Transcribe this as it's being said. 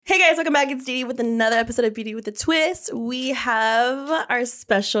guys, welcome back. It's Dee with another episode of Beauty with a Twist. We have our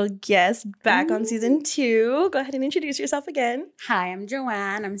special guest back on season 2. Go ahead and introduce yourself again. Hi, I'm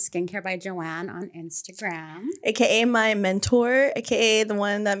Joanne. I'm Skincare by Joanne on Instagram. AKA my mentor, AKA the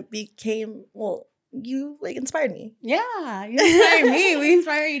one that became, well, you inspired me. Yeah, you inspire me. We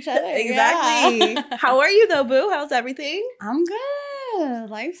inspire each other. Exactly. Yeah. How are you though, boo? How's everything? I'm good.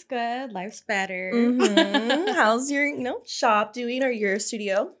 Life's good. Life's better. Mm-hmm. How's your shop doing or your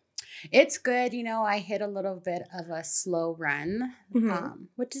studio? It's good. I hit a little bit of a slow run,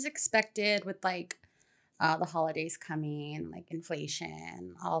 which is expected with the holidays coming, like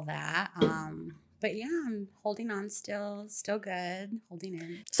inflation, all that. But yeah, I'm holding on still good, holding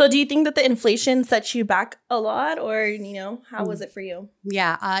in. So do you think that the inflation set you back a lot or, how was it for you?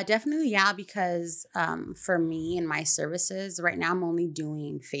 Yeah, definitely. Yeah, because for me and my services right now, I'm only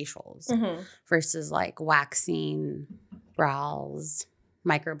doing facials versus like waxing, brows,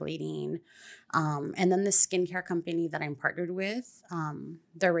 microblading. And then the skincare company that I'm partnered with,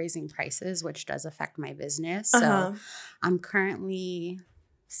 they're raising prices, which does affect my business. So I'm currently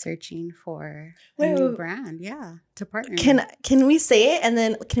searching for a new brand, to partner. Can we say it and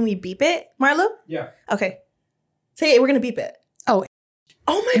then can we beep it, Marlo? Yeah. Okay. Say it. We're gonna beep it. Oh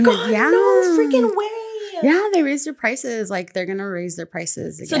my God! Yeah. No freaking way. Yeah, they raised their prices. Like they're gonna raise their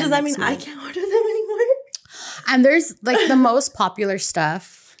prices again. So does that mean I can't order them anymore? And there's like the most popular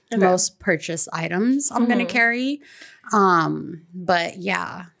stuff, most purchased items I'm gonna carry. But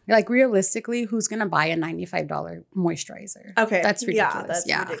yeah. Like realistically, who's gonna buy a $95 moisturizer? Okay, that's ridiculous.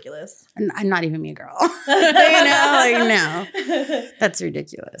 Yeah, that's ridiculous. And I'm not even me, girl. No, that's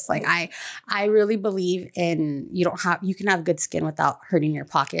ridiculous. Like I really believe in you can have good skin without hurting your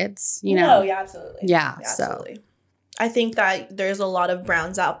pockets. No, yeah, absolutely. Yeah, absolutely. I think that there's a lot of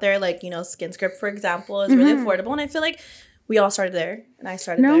brands out there, like Skin Script, for example, is really affordable, and I feel like we all started there, and I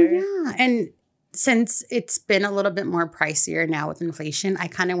started there. Yeah, and since it's been a little bit more pricier now with inflation, I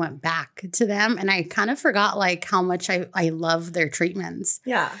kind of went back to them and I kind of forgot like how much I love their treatments.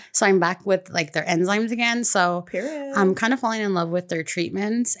 Yeah. So I'm back with like their enzymes again. So I'm kind of falling in love with their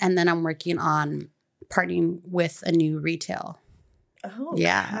treatments. And then I'm working on partnering with a new retail. Oh,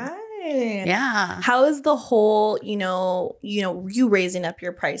 yeah. Okay. Yeah. How is the whole, you raising up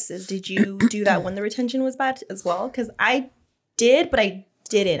your prices? Did you do that when the retention was bad as well? Because I did, but I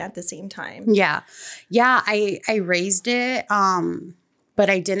didn't at the same time. Yeah. I raised it, but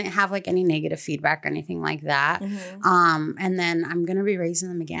I didn't have like any negative feedback or anything like that. And then I'm gonna be raising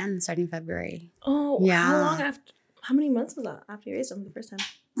them again starting February. Oh, yeah. How many months was that after you raised them the first time?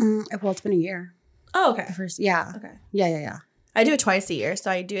 Well, it's been a year. Oh, okay. Okay. Yeah. I do it twice a year,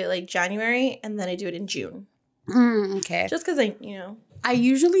 so I do it like January and then I do it in June. Okay. Just because I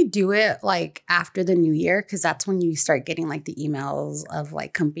usually do it like after the new year because that's when you start getting like the emails of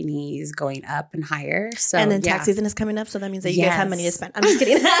like companies going up and higher. So and then tax season is coming up, so that means that you guys have money to spend. I'm just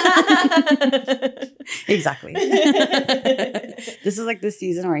kidding. Exactly. This is like the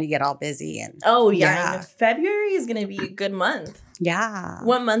season where you get all busy and February is gonna be a good month. Yeah.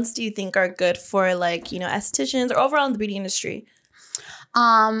 What months do you think are good for like estheticians or overall in the beauty industry?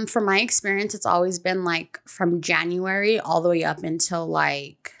 From my experience, it's always been like from January all the way up until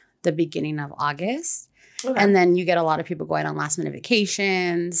like the beginning of August. Okay. And then you get a lot of people going on last minute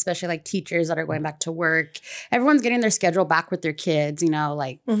vacations, especially like teachers that are going back to work. Everyone's getting their schedule back with their kids,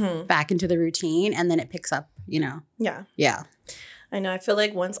 back into the routine. And then it picks up, Yeah. Yeah. I know. I feel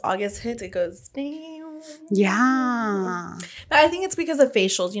like once August hits, it goes down. Yeah. But I think it's because of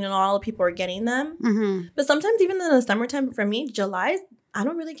facials. Not all the people are getting them. But sometimes even in the summertime, for me, July, I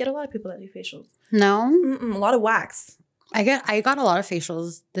don't really get a lot of people that do facials. No? A lot of wax. I got a lot of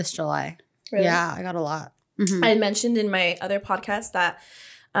facials this July. Really? Yeah, I got a lot. I had mentioned in my other podcast that,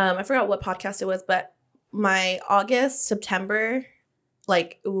 I forgot what podcast it was, but my August, September,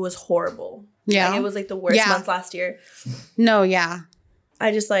 it was horrible. Yeah. It was the worst month last year. No, yeah.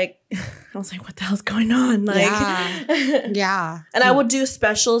 I just I was like, what the hell's going on? Yeah. And I would do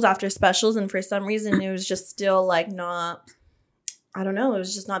specials after specials. And for some reason, it was just still not, I don't know. It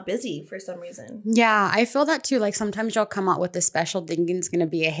was just not busy for some reason. Yeah. I feel that too. Like sometimes you'll come out with a special thinking it's going to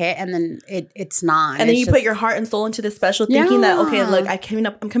be a hit and then it's not. And then you put your heart and soul into the special thinking that, okay, look, I'm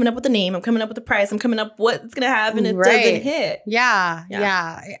coming up with a name. I'm coming up with a price. I'm coming up what it's going to have and it doesn't hit. Yeah.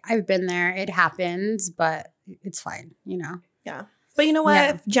 I've been there. It happens, but it's fine, Yeah. But you know what?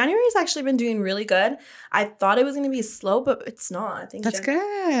 Yeah. January's actually been doing really good. I thought it was going to be slow, but it's not. I think that's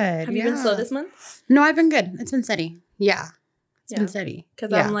good. Have you been slow this month? No, I've been good. It's been steady. Yeah. It's been steady.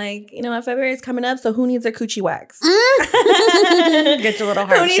 Because I'm like, February is coming up, so who needs their coochie wax? Get your little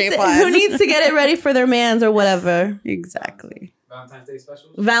heart shape on. Who needs to get it ready for their mans or whatever? Exactly. Valentine's Day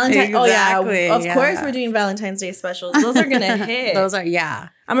specials? Exactly, oh yeah, of course we're doing Valentine's Day specials. Those are gonna hit. Those are, yeah.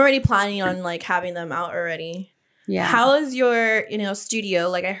 I'm already planning on like having them out already. Yeah. How is your, studio?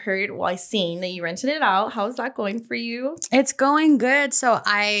 Like I heard, I seen that you rented it out. How is that going for you? It's going good. So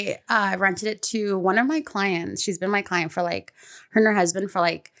I rented it to one of my clients. She's been my client for like, her and her husband for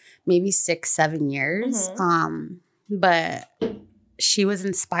like maybe 6-7 years. Mm-hmm. But she was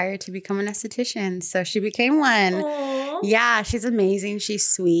inspired to become an esthetician. So she became one. Aww. Yeah, she's amazing. She's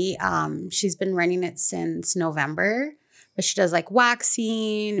sweet. She's been running it since November. But she does like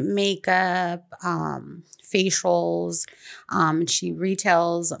waxing, makeup, facials. She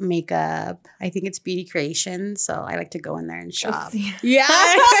retails makeup. I think it's beauty creation. So I like to go in there and shop. Yeah.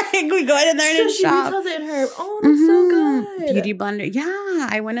 We go in there and shop. She retails it in her. Oh, that's so good. Beauty blender. Yeah.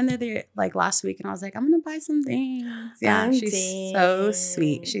 I went in there like last week and I was like, I'm going to buy some things. Yeah. She's so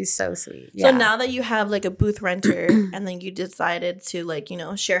sweet. She's so sweet. Yeah. So now that you have like a booth renter and then you decided to like,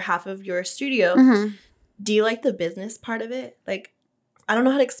 share half of your studio, do you like the business part of it? Like, I don't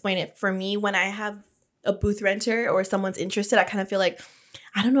know how to explain it. For me, when I have a booth renter or someone's interested, I kind of feel like,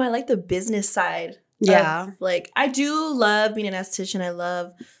 I don't know, I like the business side. Yeah. Like, I do love being an esthetician. I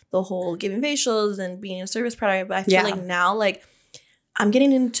love the whole giving facials and being a service provider. But I feel like now, like, I'm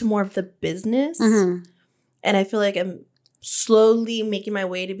getting into more of the business. Mm-hmm. And I feel like I'm slowly making my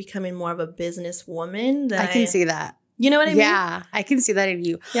way to becoming more of a business woman. I can see that. You know what I mean? Yeah, I can see that in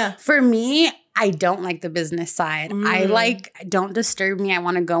you. Yeah. For me, I don't like the business side. I don't disturb me. I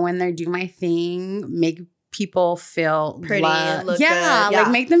want to go in there, do my thing, make people feel pretty, look good. Like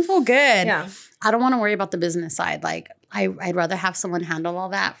make them feel good. Yeah. I don't want to worry about the business side. Like I'd rather have someone handle all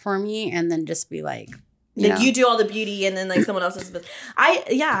that for me and then just be like, you do all the beauty and then like someone else's.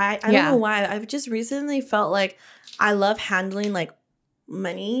 I don't know why. I've just recently felt like I love handling like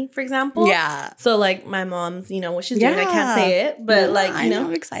money, for example. Yeah. So like my mom's, what she's doing, I can't say it, but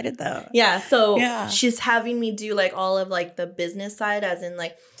I'm excited though. Yeah. So she's having me do like all of like the business side, as in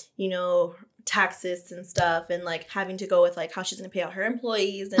like, taxes and stuff, and like having to go with like how she's gonna pay out her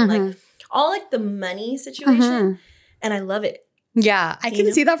employees and like all like the money situation. Mm-hmm. And I love it. Yeah. I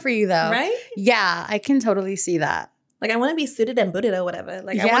can see that for you though. Right? Yeah. I can totally see that. Like, I want to be suited and booted or whatever.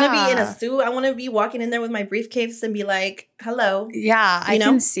 Like, I want to be in a suit. I want to be walking in there with my briefcase and be like, hello. Yeah, I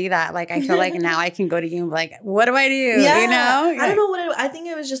can see that. Like, I feel like now I can go to you and be like, what do I do? Yeah. I don't know what I think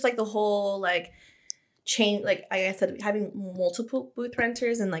it was just like the whole, like, chain. Like I said, having multiple booth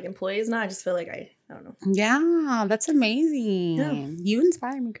renters and, like, employees now. I just feel like I don't know. Yeah, that's amazing. Yeah. You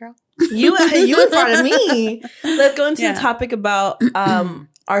inspire me, girl. You inspired me. Let's go into the topic about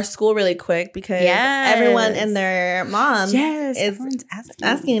our school really quick, because everyone and their moms is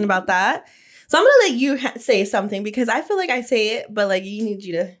asking about that. So I'm gonna let you say something, because I feel like I say it, but like you need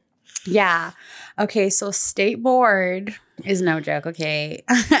you to. Yeah. Okay. So state board is no joke. Okay,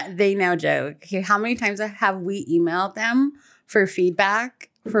 they no joke. Okay, how many times have we emailed them for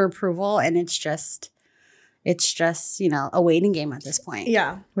feedback, for approval, and it's just a waiting game at this point.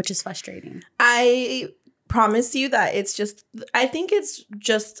 Yeah, which is frustrating. I promise you that I think it's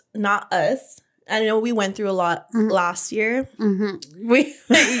just not us. I know we went through a lot last year. Mm-hmm.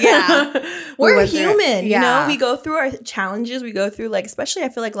 We're human. We go through our challenges. We go through, like, especially I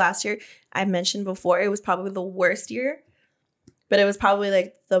feel like last year, I mentioned before, it was probably the worst year, but it was probably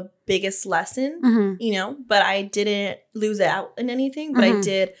like the biggest lesson, but I didn't lose out in anything, but I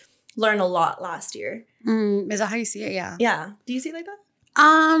did learn a lot last year. Is that how you see it? Yeah. Yeah. Do you see it like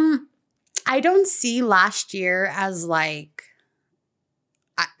that? I don't see last year as like,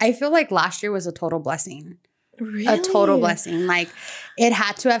 I feel like last year was a total blessing. Really? A total blessing. Like, it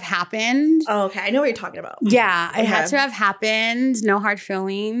had to have happened. Oh, okay. I know what you're talking about. Yeah. It had to have happened. No hard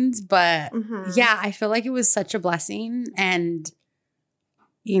feelings. But yeah, I feel like it was such a blessing. And,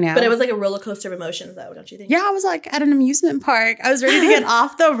 But it was like a roller coaster of emotions, though, don't you think? Yeah, I was like at an amusement park. I was ready to get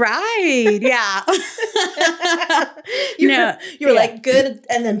off the ride. Yeah. You were like good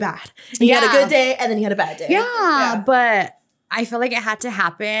and then bad. And you had a good day and then you had a bad day. Yeah, but I feel like it had to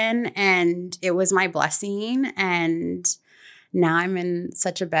happen, and it was my blessing, and now I'm in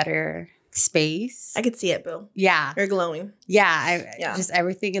such a better space. I could see it, Boo. Yeah. You're glowing. Yeah. Just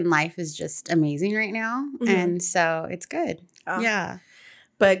everything in life is just amazing right now. And so it's good. Oh. Yeah.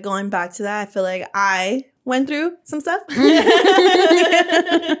 But going back to that, I feel like I went through some stuff. We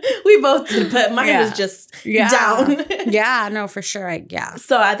both did, but mine was just down. Yeah, no, for sure.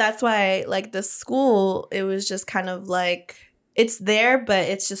 So that's why, like, the school, it was just kind of like, it's there, but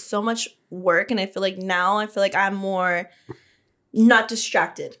it's just so much work. And I feel like now, I'm more not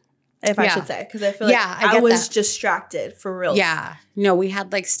distracted. if I should say, because I feel like I was distracted for real. Yeah. No, we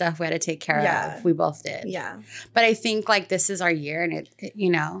had like stuff we had to take care of. We both did. Yeah. But I think like this is our year and it you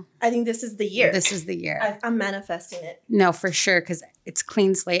know. I think this is the year. This is the year. I'm manifesting it. No, for sure. Because it's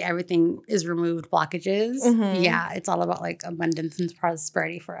clean slate. Everything is removed. Blockages. Mm-hmm. Yeah. It's all about like abundance and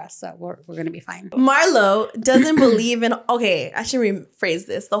prosperity for us. So we're going to be fine. Marlo doesn't believe in, okay, I should rephrase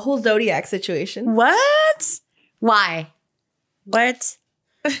this. The whole zodiac situation. What? Why? What?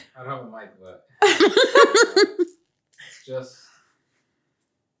 I don't have a mic, but just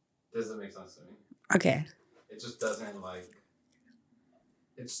doesn't make sense to me. Okay. It just doesn't like.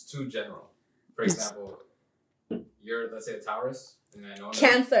 It's too general. For example, you're let's say a Taurus, and I know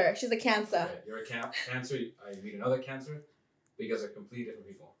Cancer. She's a Cancer. Okay, you're a Cancer. I meet another Cancer. Because they're completely different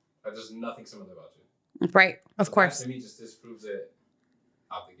people. Like, there's nothing similar about you. Right. Of course. That to me just disproves it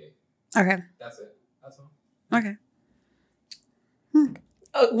out the gate. Okay. That's it. That's all. Okay.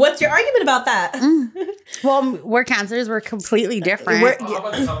 What's your argument about that? Well, we're Cancers. We're completely different. How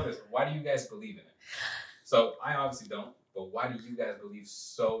about this? Why do you guys believe in it? So I obviously don't, but why do you guys believe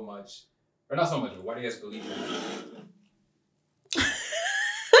so much? Or not so much, but why do you guys believe in it?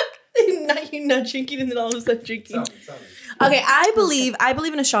 Now you're not drinking and then all of a sudden drinking. Tell me. Okay, I believe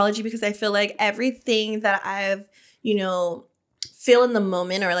in astrology because I feel like everything that I've, feel in the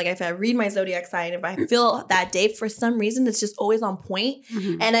moment, or like if I read my zodiac sign, if I feel that day for some reason, it's just always on point.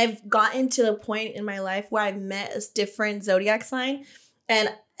 Mm-hmm. And I've gotten to the point in my life where I've met a different zodiac sign,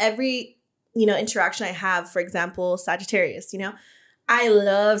 and every, interaction I have, for example, Sagittarius, I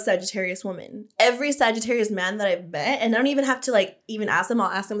love Sagittarius women. Every Sagittarius man that I've met, and I don't even have to even ask them.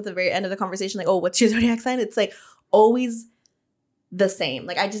 I'll ask them at the very end of the conversation, like, oh, what's your zodiac sign? It's always the same.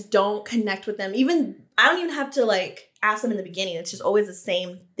 I just don't connect with them. I don't even have to ask them in the beginning. It's just always the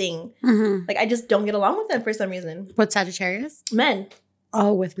same thing. Mm-hmm. I just don't get along with them for some reason. What's Sagittarius? Men.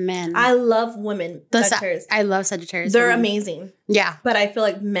 Oh, with men. I love women. Sagittarius. I love Sagittarius. They're amazing. Yeah. But I feel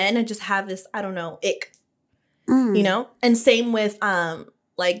like men just have this, I don't know, ick. And same with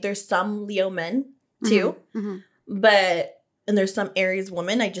there's some Leo men too. Mm-hmm. And there's some Aries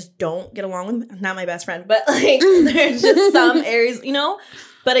women I just don't get along with. Not my best friend, but there's just some Aries,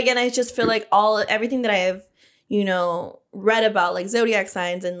 But again, I just feel like everything that I have, read about zodiac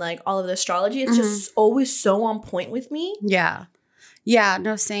signs and all of the astrology, it's just always so on point with me. Yeah. Yeah,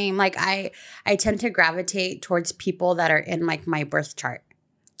 no, same. I tend to gravitate towards people that are in my birth chart.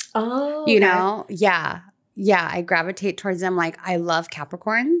 Oh, okay. Yeah. Yeah, I gravitate towards them. I love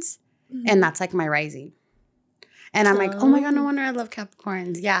Capricorns, and that's my rising. And I'm oh my God, no wonder I love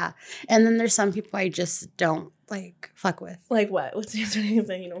Capricorns. Yeah. And then there's some people I just don't fuck with. Like what? What's the answer you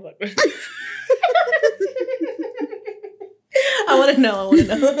saying you don't fuck with? I want to know. Are you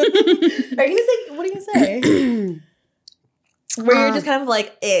going to say, what are you going to say? Where you're just kind of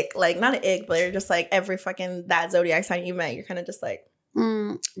ick, not an ick, but you're just every fucking that zodiac sign you met, you're kind of just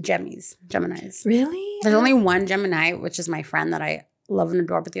Geminis. Really? There's only one Gemini, which is my friend that I love and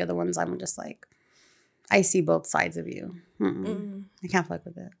adore, but the other ones I'm just I see both sides of you. I can't fuck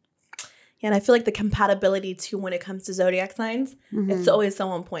with it. Yeah, and I feel the compatibility too when it comes to zodiac signs, it's always so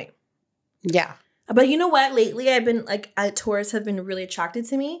on point. Yeah. But you know what? Lately, I've been Taurus have been really attracted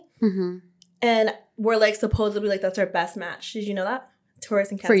to me. Mm-hmm. And we're supposedly that's our best match. Did you know that? Taurus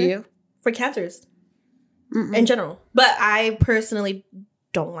and Cancer. For you? For Cancers. In general. But I personally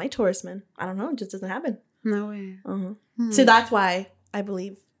don't like Taurus men. I don't know. It just doesn't happen. No way. Uh-huh. So that's why I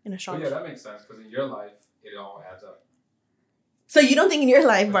believe in astrology. Well, yeah, that makes sense because in your life, it all adds up. So you don't think in your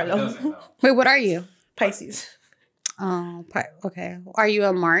life, Marlo? No. Wait, what are you? Pisces. Oh, okay. Are you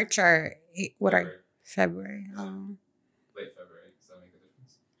a March or what are you? February. Late February. Does that make a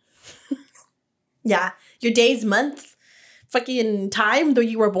difference? Yeah. Your days, months, fucking time though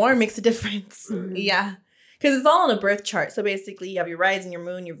you were born makes a difference. Really? Yeah. Because it's all on a birth chart. So basically you have your rising, your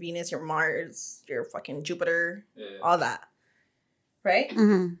moon, your Venus, your Mars, your fucking Jupiter, all that. Right?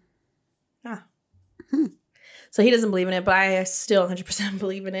 Mm-hmm. Yeah. Mm-hmm. So he doesn't believe in it, but I still 100%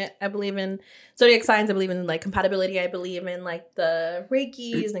 believe in it. I believe in zodiac signs. I believe in compatibility. I believe in the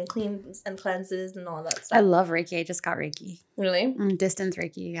Reikis and cleans and cleanses and all that stuff. I love Reiki. I just got Reiki. Really? Distance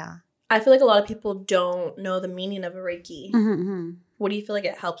Reiki, yeah. I feel a lot of people don't know the meaning of a Reiki. Mm-hmm. What do you feel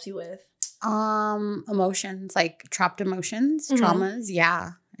it helps you with? Emotions, trapped emotions, traumas.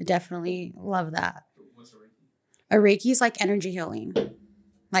 Yeah, I definitely love that. What's a Reiki? A Reiki is energy healing.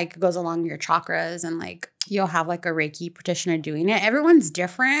 It goes along your chakras and you'll have a Reiki practitioner doing it. Everyone's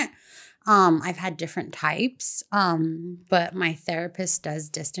different. I've had different types. But my therapist does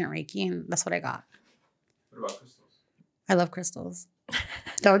distant Reiki and that's what I got. What about crystals? I love crystals.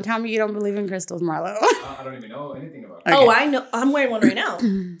 Don't tell me you don't believe in crystals, Marlo. I don't even know anything about crystals. Okay. Oh, I know. I'm wearing one right now.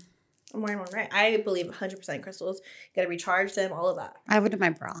 I'm wearing one right. I believe 100% crystals. You gotta recharge them, all of that. I have it in my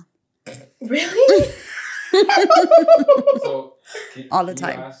bra. Really? So, all the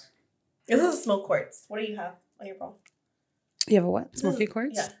time. This is a smoke quartz. What do you have on your bra? You have a what? Smoky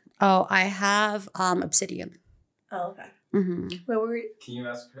quartz? Yeah. Oh, I have obsidian. Oh, okay. Mm-hmm. Where were we? Can you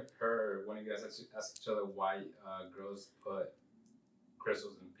ask her when you guys ask each other why girls put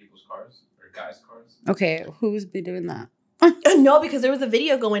crystals in people's cars or guys' cars? Okay, who's been doing that? No, because there was a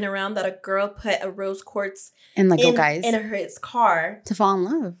video going around that a girl put a rose quartz in guys in his car to fall in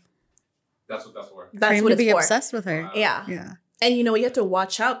love. That's what that's for. That's what it's be for. Obsessed with her. Yeah. And you have to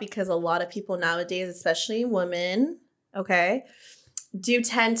watch out because a lot of people nowadays, especially women, okay, do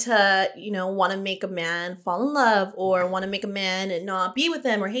tend to, want to make a man fall in love or want to make a man and not be with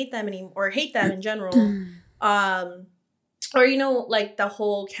them or hate them or hate them in general. Or, like the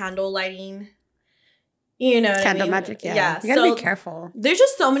whole candle lighting, candle magic. Yeah. You gotta be careful. There's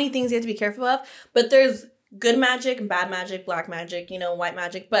just so many things you have to be careful of, but there's good magic and bad magic, black magic, white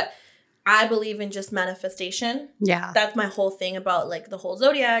magic. But I believe in just manifestation. Yeah. That's my whole thing about like the whole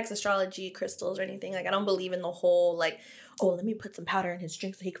zodiacs, astrology, crystals or anything. Like I don't believe in the whole like, oh, let me put some powder in his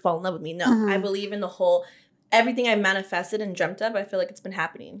drink so he can fall in love with me. No, I believe in the whole, everything I manifested and dreamt of, I feel like it's been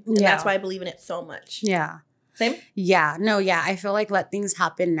happening. And that's why I believe in it so much. Yeah. Same? Yeah. No, yeah. I feel like let things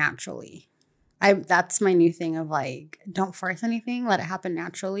happen naturally. That's my new thing of like, don't force anything. Let it happen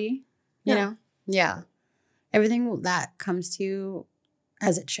naturally. You know? Yeah. Everything that comes to you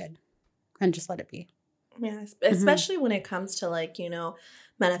as it should. And just let it be. Yeah, especially when it comes to like,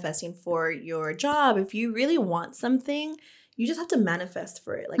 manifesting for your job. If you really want something, you just have to manifest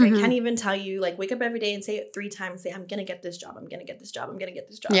for it. Like I can't even tell you, like wake up every day and say it 3 times. Say, I'm going to get this job. I'm going to get this job. I'm going to get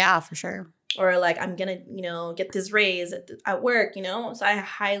this job. Yeah, for sure. Or like, I'm going to, get this raise at work, So I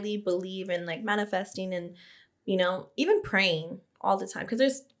highly believe in like manifesting and, even praying all the time. Because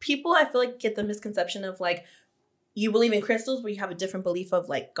there's people I feel like get the misconception of like, you believe in crystals, but you have a different belief of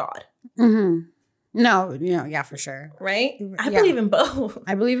like God. Mm-hmm. No, yeah, for sure. Right? I believe in both.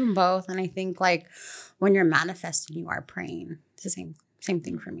 I believe in both. And I think like when you're manifesting, you are praying. It's the same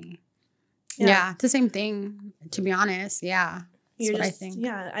thing for me. Yeah, it's the same thing, to be honest. Yeah. That's what I think.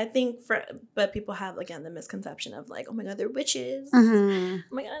 Yeah, I think but people have, again, the misconception of like, oh my God, they're witches. Oh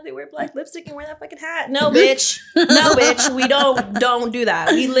my God, they wear black lipstick and wear that fucking hat. No, bitch. No, bitch. We don't do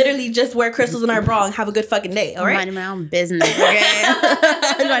that. We literally just wear crystals in our bra and have a good fucking day, all right? Minding my own business, okay?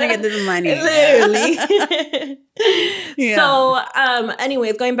 I'm trying to get this money. Literally. So,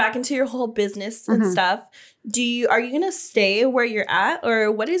 anyways, going back into your whole business and stuff, are you gonna stay where you're at,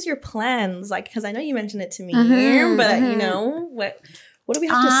 or what is your plans? Like, because I know you mentioned it to me, but what do we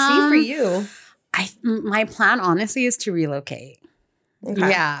have to see for you? My plan honestly is to relocate. Okay.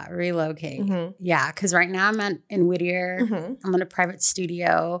 Yeah, relocate. Yeah, because right now I'm in Whittier. I'm in a private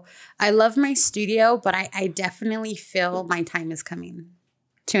studio. I love my studio, but I definitely feel my time is coming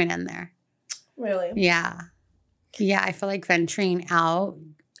to an end there. Really? Yeah. Yeah, I feel like venturing out,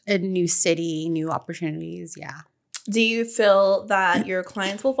 a new city, new opportunities. Yeah. Do you feel that your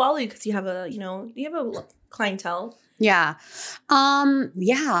clients will follow you because you have a clientele? Yeah.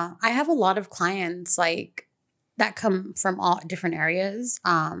 Yeah. I have a lot of clients like that come from all different areas.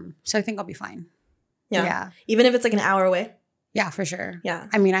 So I think I'll be fine. Yeah. Even if it's like an hour away? Yeah, for sure. Yeah.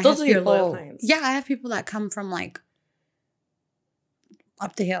 I mean, those are your loyal clients. Yeah. I have people that come from like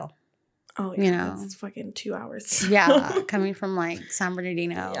up the hill. Oh, yeah. It's fucking 2 hours. Yeah. Coming from like San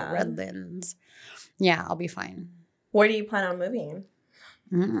Bernardino, Redlands. Yeah, I'll be fine. Where do you plan on moving?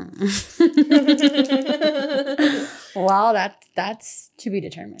 Well, that's to be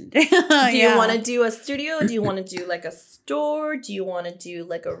determined. Do you want to do a studio? Do you want to do like a store? Do you want to do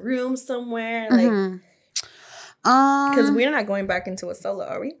like a room somewhere? Like, because we're not going back into a solo,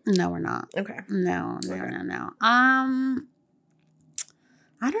 are we? No, we're not. Okay. No.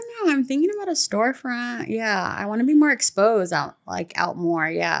 I don't know. I'm thinking about a storefront. Yeah, I want to be more exposed out more.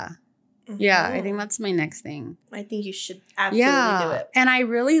 Yeah. Yeah, I think that's my next thing. I think you should absolutely do it. And I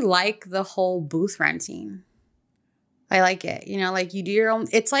really like the whole booth renting. I like it. Like you do your own.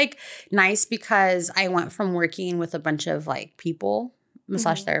 It's like nice because I went from working with a bunch of like people,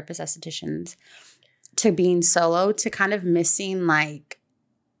 massage therapists, estheticians, to being solo, to kind of missing like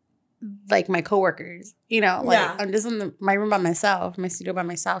my coworkers, I'm just in my room by myself, my studio by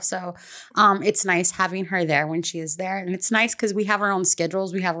myself. So it's nice having her there when she is there. And it's nice because we have our own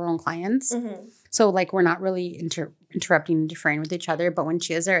schedules. We have our own clients. So like we're not really interrupting and interfering with each other. But when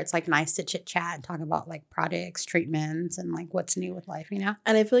she is there, it's like nice to chit chat and talk about like products, treatments, and like what's new with life, And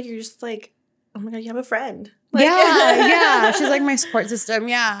I feel like you're just like, oh my God, you have a friend. Like, yeah. She's like my support system.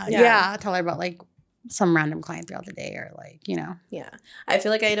 Yeah. I tell her about like some random client throughout the day or like, you know. Yeah. I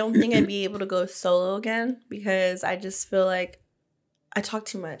feel like I don't think I'd be able to go solo again because I just feel like I talk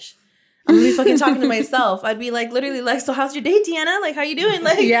too much. I'm gonna be fucking talking to myself. I'd be like, literally, like, so how's your day, Deanna? Like, how you doing?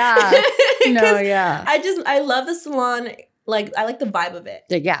 Like, yeah, no, yeah. I love the salon. Like, I like the vibe of it.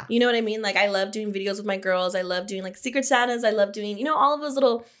 Yeah, you know what I mean. Like, I love doing videos with my girls. I love doing like Secret Santas. I love doing, you know, all of those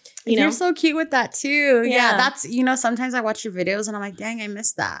little. You're so cute with that too. Yeah, that's, you know, sometimes I watch your videos and I'm like, dang, I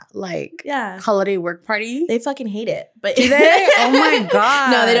missed that. Like, holiday work party. They fucking hate it. But do they? Oh my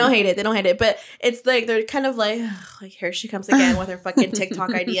God. No, they don't hate it. They don't hate it. But it's like, they're kind of like here she comes again with her fucking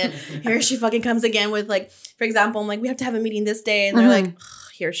TikTok idea. Here she fucking comes again with like, for example, I'm like, we have to have a meeting this day. And they're like,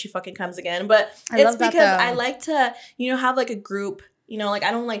 here she fucking comes again. But it's because I like to, you know, have like a group. You know, like I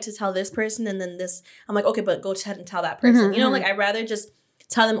don't like to tell this person and then this. I'm like, okay, but go ahead and tell that person. You know, like I'd rather just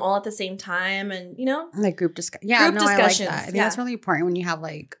tell them all at the same time and, you know. Like group discussion. Yeah, group discussions. I like that. I think that's really important when you have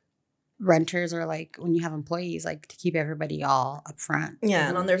like renters or like when you have employees, like to keep everybody all up front. Yeah,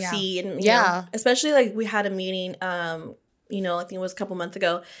 and on their feet. And, you know, especially like we had a meeting, you know, I think it was a couple months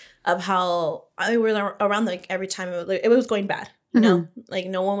ago of how we were around like every time it was going bad. You know, like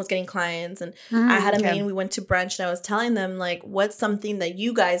no one was getting clients. And I had a meeting, we went to brunch and I was telling them like, what's something that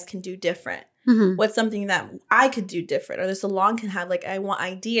you guys can do different? What's something that I could do different or the salon can have? Like, I want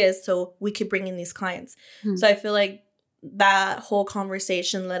ideas so we could bring in these clients. So I feel like that whole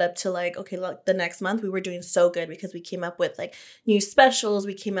conversation led up to like, okay, look, the next month we were doing so good because we came up with like new specials.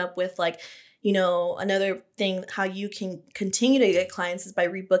 We came up with like, you know, another thing, how you can continue to get clients is by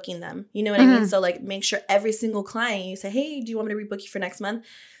rebooking them. You know what I mean? So like make sure every single client you say, hey, do you want me to rebook you for next month?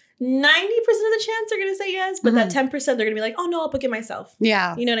 90% of the chance they're going to say yes, but that 10% they're going to be like, oh no, I'll book it myself.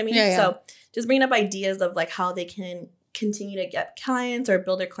 Yeah. You know what I mean? Yeah. So just bringing up ideas of like how they can continue to get clients or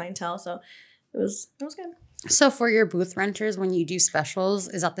build their clientele. So it was good. So for your booth renters, when you do specials,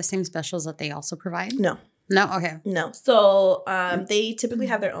 is that the same specials that they also provide? No. Okay. No. So they typically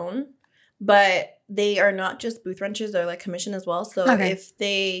have their own, but they are not just booth renters, they're like commission as well. So if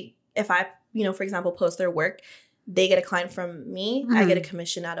I, you know, for example, post their work, they get a client from me, I get a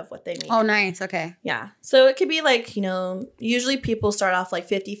commission out of what they make. Oh, nice. Okay. Yeah. So it could be like, you know, usually people start off like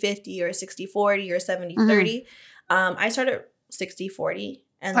 50-50 or 60-40 or 70-30. I started 60-40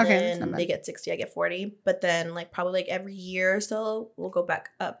 and then they get 60, I get 40. But then like probably like every year or so, we'll go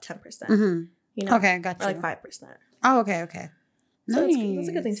back up 10%. You know? Okay, gotcha. Or like 5%. Oh, okay. So that's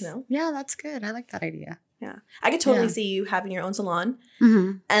a good thing to know. Yeah, that's good. I like that idea. Yeah. I could totally see you having your own salon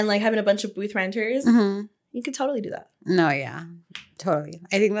and like having a bunch of booth renters. You could totally do that. No, yeah. Totally.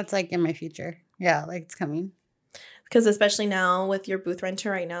 I think that's like in my future. Yeah, like it's coming. Because especially now with your booth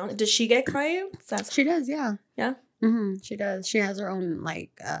renter right now, does she get clients? She does, yeah. Yeah? She does. She has her own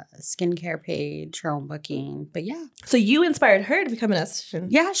like skincare page, her own booking. But yeah. So you inspired her to become an esthetician?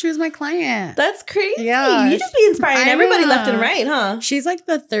 Yeah, she was my client. That's crazy. Yeah. You just be inspiring everybody left and right, huh? She's like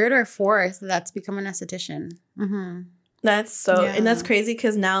the third or fourth that's become an esthetician. That's so, and that's crazy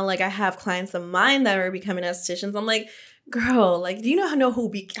because now like I have clients of mine that are becoming estheticians. I'm like, girl, like, do you know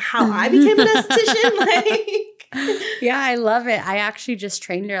how I became an esthetician? Like, yeah, I love it. I actually just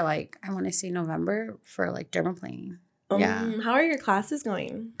trained her like, I want to say November for like dermaplaning. Yeah. How are your classes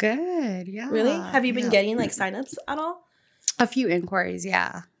going? Good. Yeah. Really? Have you been getting like signups at all? A few inquiries.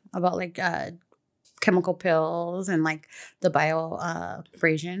 Yeah. About like chemical pills and like the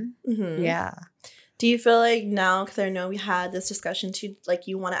bioabrasion. Yeah. Do you feel like now, because I know we had this discussion too, like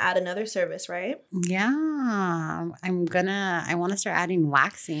you want to add another service, right? Yeah. I want to start adding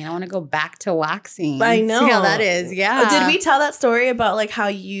waxing. I want to go back to waxing. I know. See how that is. Yeah. Did we tell that story about like how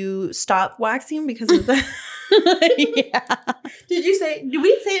you stopped waxing because of the... Yeah. Did we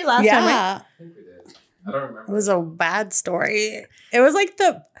say it last time? I think we did. I don't remember. It was a bad story. It was like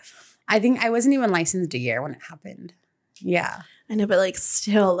I think I wasn't even licensed a year when it happened. Yeah. I know, but like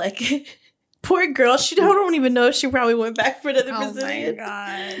still like... Poor girl, she don't even know. She probably went back for another Brazilian. Oh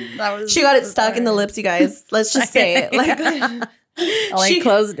my God. She got it stuck in the lips, you guys. Let's just say it. Like, I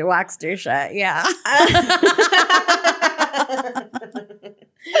closed it, waxed her shut. Yeah.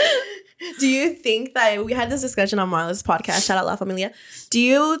 Do you think that we had this discussion on Marla's podcast? Shout out La Familia. Do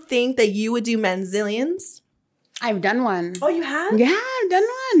you think that you would do Manzilians? I've done one. Oh, you have? Yeah, I've done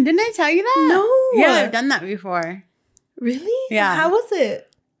one. Didn't I tell you that? No. Yeah, I've done that before. Really? Yeah. How was it?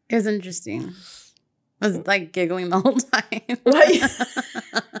 It was interesting. I was like giggling the whole time.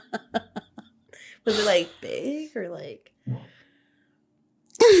 Was it like big or like?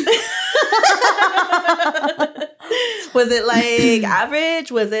 Was it like average?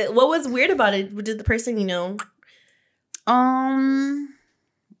 What was weird about it? Did the person, you know? I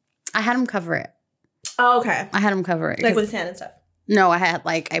had him cover it. Oh, okay. I had him cover it. Like with his hand and stuff. No,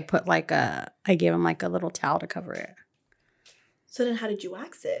 I gave him like a little towel to cover it. So then how did you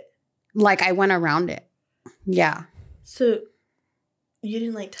wax it? Like I went around it. Yeah. So you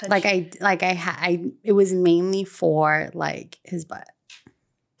didn't like touch it was mainly for like his butt.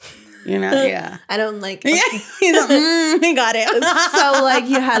 You know, yeah. I don't like Yeah. He's like, he got it. So like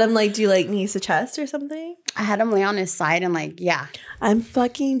you had him like do like knees to chest or something? I had him lay on his side and like, yeah. I'm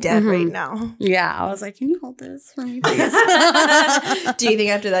fucking dead right now. Yeah. I was like, can you hold this for me, please? Do you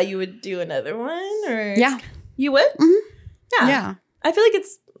think after that you would do another one? Or Yeah. You would? Mm-hmm. Yeah. Yeah. I feel like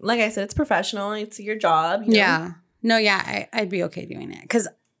it's, like I said, it's professional. It's your job. You know? Yeah. No, yeah. I'd be okay doing it. Because,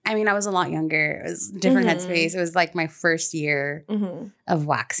 I mean, I was a lot younger. It was a different headspace. It was like my first year of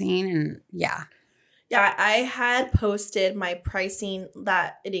waxing. And yeah. Yeah, I had posted my pricing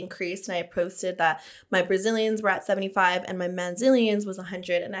that it increased. And I posted that my Brazilians were at 75 and my Manzilians was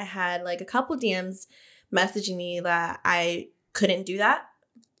 100. And I had like a couple DMs messaging me that I couldn't do that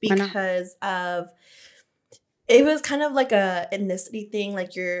because of... It was kind of like a ethnicity thing.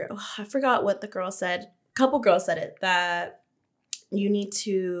 Like I forgot what the girl said. A couple girls said it, that you need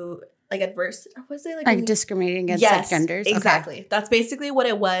to like was it like discriminating against like genders? Exactly. Okay. That's basically what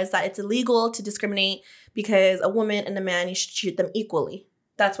it was, that it's illegal to discriminate because a woman and a man, you should treat them equally.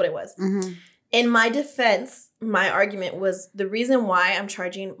 That's what it was. Mm-hmm. In my defense, my argument was the reason why I'm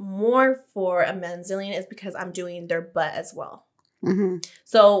charging more for a Manzilian is because I'm doing their butt as well. Mm-hmm.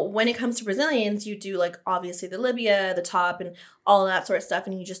 So when it comes to Brazilians, you do like obviously the labia, the top, and all of that sort of stuff,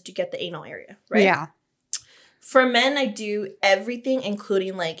 and you just do get the anal area, right? Yeah. For men, I do everything,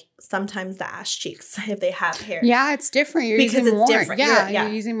 including like sometimes the ass cheeks if they have hair. Yeah, it's different. You're because using it's more. different. Yeah, You're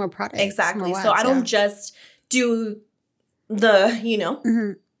you're using more products. Exactly. More wax, so I don't just do the,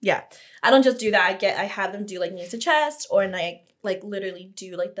 yeah. I don't just do that. I have them do like knees to chest, or and I like literally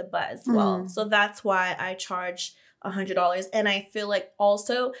do like the butt as well. So that's why I charge $100. And I feel like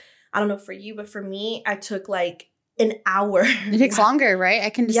also, I don't know for you, but for me, I took like an hour. It takes longer, right? I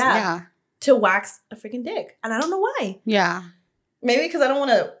can just, to wax a freaking dick. And I don't know why. Yeah. Maybe because I don't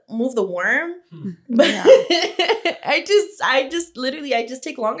want to move the worm. But I just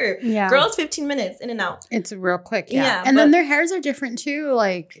take longer. Yeah. Girls, 15 minutes in and out. It's real quick. Yeah. Yeah, and then their hairs are different too.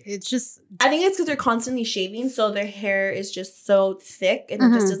 Like it's just. I think it's because they're constantly shaving. So their hair is just so thick and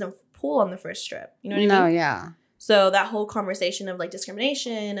it just doesn't pull on the first strip. You know what I mean? No, yeah. So that whole conversation of like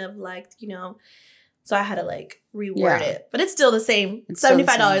discrimination of like, so I had to like reword it, but it's still the same. It's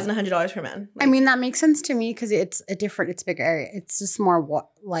 $75 and $100 per man. I mean, that makes sense to me because it's bigger area. It's just more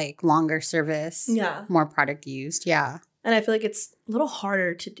like longer service. Yeah. More product used. Yeah. And I feel like it's a little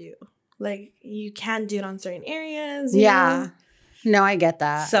harder to do. Like you can do it on certain areas. Yeah. No, I get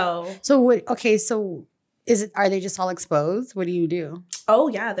that. So what, okay. So are they just all exposed? What do you do? Oh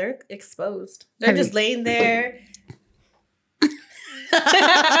yeah, they're exposed. They're just laying there.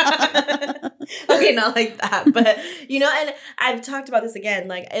 Okay, not like that, but and I've talked about this again.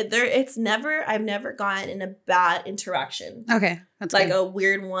 Like I've never gotten in a bad interaction. Okay, that's like good. A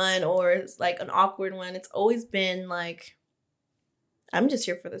weird one or it's like an awkward one. It's always been like, I'm just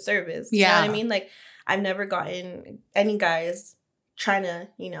here for the service. You know what I mean? Like I've never gotten any guys trying to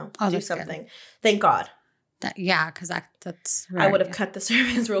do something. Good. Thank God. Because that's rare, I would have cut the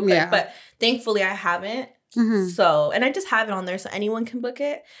service real quick, but thankfully I haven't. Mm-hmm. So, and I just have it on there so anyone can book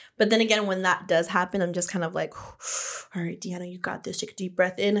it. But then again, when that does happen, I'm just kind of like, all right, Deanna, you got this. Take a deep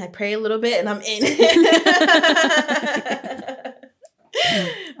breath in. I pray a little bit and I'm in.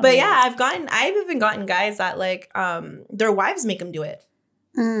 But yeah, I've even gotten guys that like, their wives make them do it.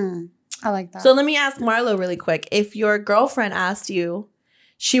 I like that. So let me ask Marlo really quick. If your girlfriend asked you,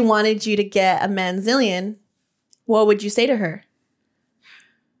 she wanted you to get a Manzilian, what would you say to her?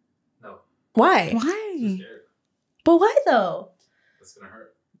 No. Why? But why though? It's gonna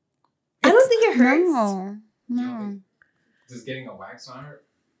hurt. I don't think it hurts. No. Does getting a wax on hurt?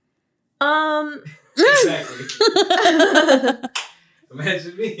 Exactly.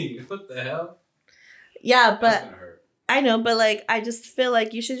 Imagine me. What the hell? Yeah, but That's gonna hurt. I know, but like I just feel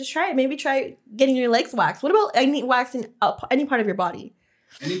like you should just try it. Maybe try getting your legs waxed. What about waxing up any part of your body?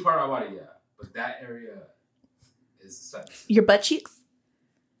 Any part of my body, yeah. But that area is set. Your butt cheeks?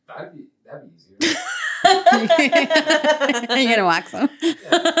 That'd be easier. You're gonna wax them.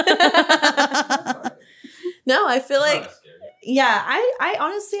 No, I feel like I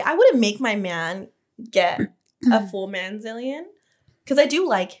honestly I wouldn't make my man get a full Manzilian because I do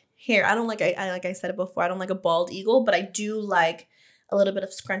like hair. I don't like like I said it before. I don't like a bald eagle, but I do like a little bit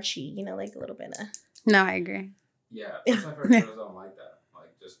of scrunchy. Like a little bit of. No, I agree. Yeah, I've heard girls don't like that.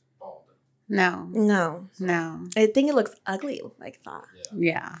 Like just bald. No. I think it looks ugly like that.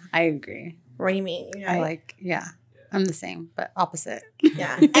 Yeah, I agree. What do you mean? I like, yeah. I'm the same, but opposite.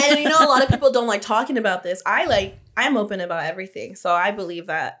 Yeah. And you know, a lot of people don't like talking about this. I'm open about everything. So I believe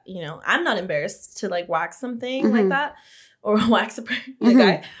that, you know, I'm not embarrassed to like wax something like that or wax a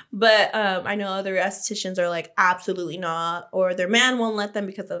guy. But I know other estheticians are like, absolutely not. Or their man won't let them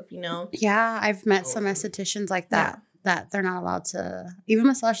because of, you know. Yeah, I've met some estheticians like that. Yeah. That they're not allowed to, even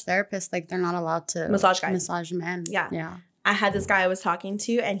massage therapists, like they're not allowed to massage guys. Massage men. Yeah. Yeah. I had this guy I was talking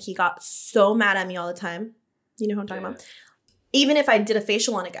to and he got so mad at me all the time. You know who I'm talking about? Even if I did a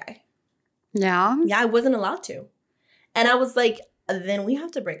facial on a guy. Yeah. Yeah, I wasn't allowed to. And I was like, then we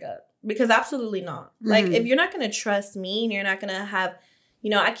have to break up. Because absolutely not. Like, if you're not going to trust me and you're not going to have, you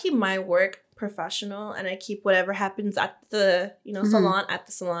know, I keep my work professional and I keep whatever happens at the, you know, salon at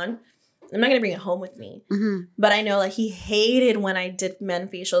the salon. I'm not going to bring it home with me. But I know, like, he hated when I did men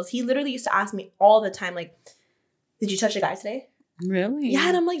facials. He literally used to ask me all the time, like, did you touch a guy today? Really? Yeah,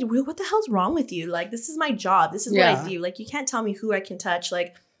 and I'm like, what the hell's wrong with you? Like, this is my job. This is what I do. Like, you can't tell me who I can touch.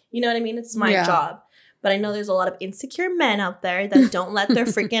 Like, you know what I mean? It's my job. But I know there's a lot of insecure men out there that don't let their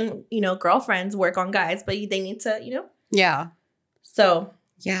freaking, you know, girlfriends work on guys. But they need to, you know? Yeah. So.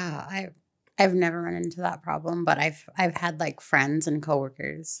 Yeah, I've never run into that problem, but I've had like friends and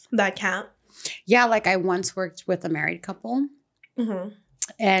coworkers that can't. Yeah, like I once worked with a married couple,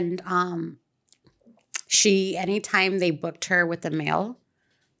 and she anytime they booked her with a male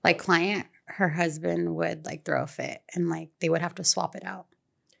like client, her husband would like throw a fit and like they would have to swap it out.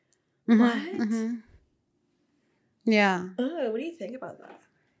 What? Yeah. What do you think about that?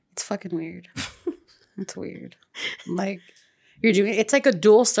 It's fucking weird. It's weird. Like. You're doing it's like a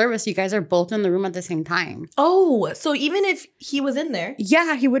dual service. You guys are both in the room at the same time. Oh, so even if he was in there?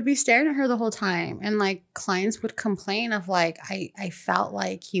 Yeah, he would be staring at her the whole time. And like clients would complain of like, I felt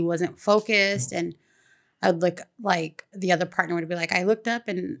like he wasn't focused. And I'd look like the other partner would be like, I looked up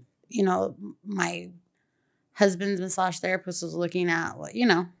and, you know, my husband's massage therapist was looking at, you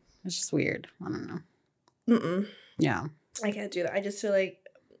know, it's just weird. I don't know. Yeah. I can't do that. I just feel like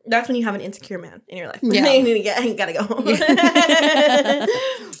that's when you have an insecure man in your life. Yeah. You gotta go.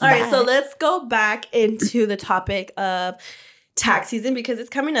 All right, so let's go back into the topic of tax season because it's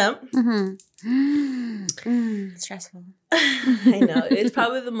coming up. Stressful. I know. It's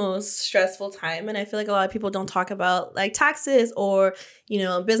probably the most stressful time. And I feel like a lot of people don't talk about like taxes or, you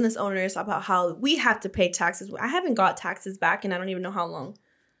know, business owners about how we have to pay taxes. I haven't got taxes back and I don't even know how long.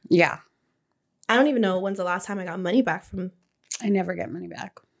 Yeah. I don't even know when's the last time I got money back from. I never get money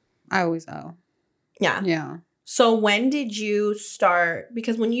back. I always owe. Yeah. Yeah. So when did you start?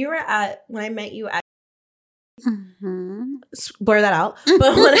 Because when I met you at, blur that out.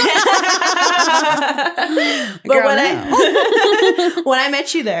 But when I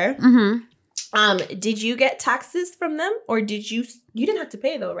met you there, did you get taxes from them or did you didn't have to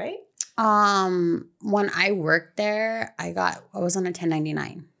pay though, right? When I worked there, I was on a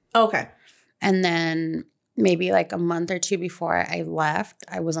 1099. Okay. And then maybe like a month or two before I left,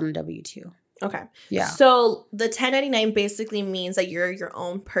 I was on a W-2. Okay. Yeah. So the 1099 basically means that you're your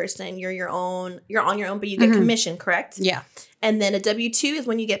own person. You're on your own, but you get commission, correct? Yeah. And then a W-2 is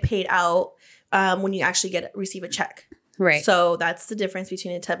when you get paid out when you actually receive a check. Right. So that's the difference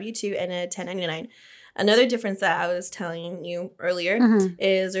between a W-2 and a 1099. Another difference that I was telling you earlier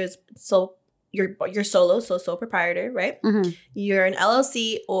is you're solo, so sole proprietor, right? You're an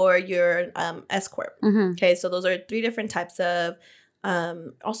LLC or you're an S corp. Okay, so those are three different types of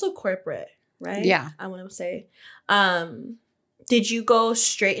also corporate, right? Yeah, I want to say. Did you go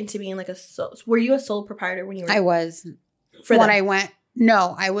straight into being like were you a sole proprietor when you were? I was.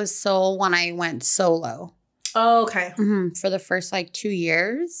 I was sole when I went solo. Oh, okay. For the first like 2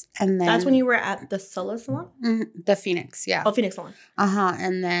 years. And then that's when you were at the Solo salon? The Phoenix, yeah. Oh, Phoenix salon.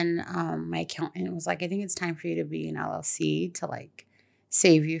 And then my accountant was like, I think it's time for you to be an LLC to like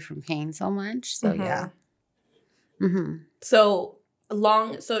save you from paying so much. So yeah. So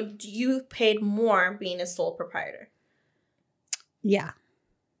you paid more being a sole proprietor? Yeah.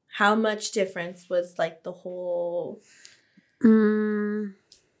 How much difference was like the whole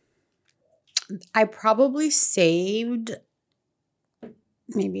I probably saved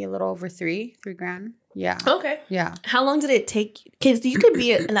maybe a little over $3 grand. Yeah. Okay. Yeah. How long did it take? Because you could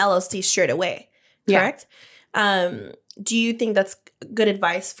be an LLC straight away, correct? Yeah. Do you think that's good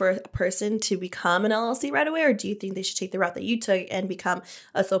advice for a person to become an LLC right away? Or do you think they should take the route that you took and become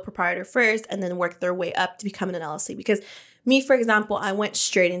a sole proprietor first and then work their way up to becoming an LLC? Because me, for example, I went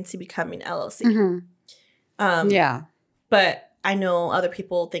straight into becoming LLC. Yeah. But I know other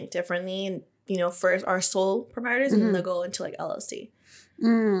people think differently and, you know, first are sole proprietors and then they'll go into like LLC.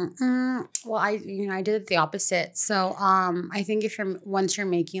 Well, I did the opposite. So, I think once you're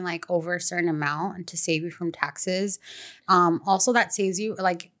making like over a certain amount to save you from taxes, also that saves you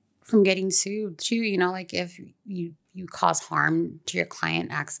like from getting sued too. Like if you cause harm to your client,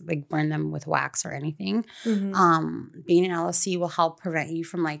 like burn them with wax or anything. Being an LLC will help prevent you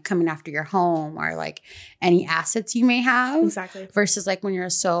from like coming after your home or like any assets you may have. Exactly. Versus like when you're a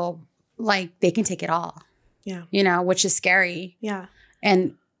sole, like they can take it all. Yeah. Which is scary. Yeah.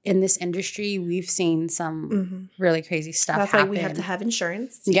 And in this industry, we've seen some really crazy stuff happen. That's why we have to have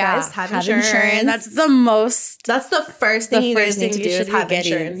insurance. You guys have insurance. That's the first thing you guys need to do is have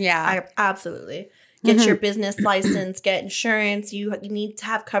insurance. Yeah. Absolutely. Get your business license, get insurance. You need to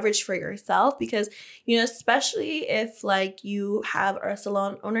have coverage for yourself because, especially if like you have a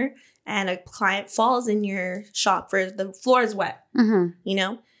salon owner and a client falls in your shop for the floor is wet,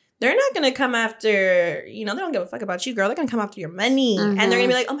 they're not going to come after, they don't give a fuck about you, girl. They're going to come after your money. And they're going to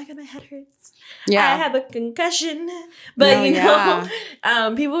be like, oh my God, my head hurts. Yeah. I have a concussion. But,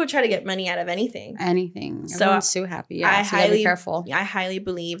 people would try to get money out of anything. So everyone's so happy. Yeah, so you gotta be careful. I highly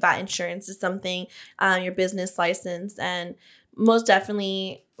believe that insurance is something, your business license. And most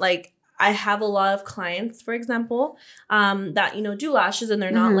definitely, like, I have a lot of clients, for example, that, do lashes and they're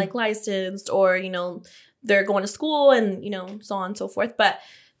not, like, licensed or, they're going to school and, so on and so forth. But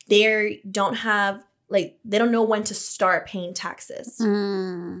they don't have, like, they don't know when to start paying taxes. You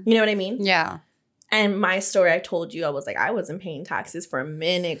know what I mean? Yeah. And my story, I told you, I was like, I wasn't paying taxes for a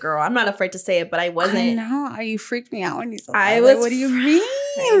minute, girl. I'm not afraid to say it, but I wasn't. I know. You freaked me out when you said that. What do you mean?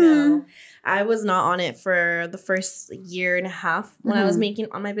 I know. I was not on it for the first year and a half when I was making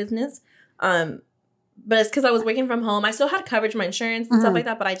on my business. But it's because I was working from home. I still had coverage, my insurance and stuff like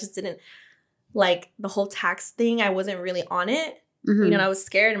that, but I just didn't like the whole tax thing. I wasn't really on it. And I was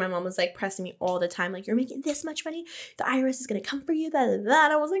scared, and my mom was like pressing me all the time, like, you're making this much money, the IRS is gonna come for you, that.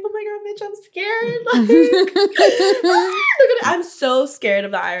 I was like, oh my God, bitch, I'm scared. Like, I'm so scared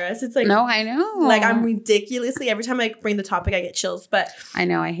of the IRS. It's like, no, I know. Like, I'm ridiculously, every time I bring the topic, I get chills. But I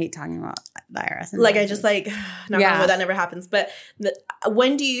know, I hate talking about the IRS. Like, I just like, that never happens. But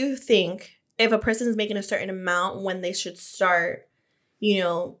when do you think if a person is making a certain amount, when they should start,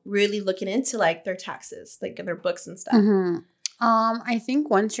 really looking into like their taxes, like their books and stuff? I think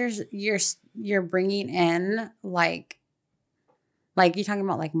once you're bringing in like you talking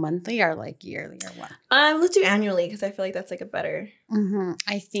about like monthly or like yearly or what? Let's do annually because I feel like that's like a better.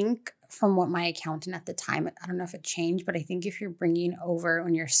 I think from what my accountant at the time, I don't know if it changed, but I think if you're bringing over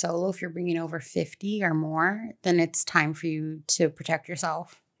when you're solo, if you're bringing over 50 or more, then it's time for you to protect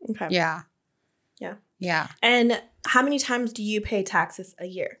yourself. Okay. Yeah. And how many times do you pay taxes a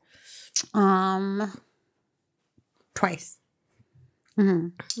year? Twice.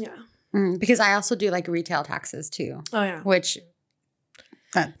 Yeah. Because I also do like retail taxes too. Oh yeah. Which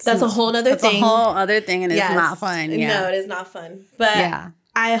that's a whole other thing. That's a whole other thing, and it's not fun. Yeah. No, it is not fun. But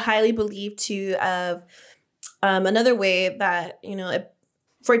I highly believe too of another way that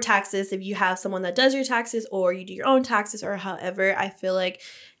for taxes, if you have someone that does your taxes or you do your own taxes or however, I feel like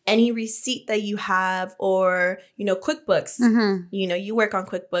any receipt that you have or, QuickBooks, you work on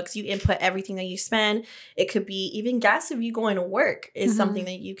QuickBooks, you input everything that you spend. It could be even gas if you going to work is something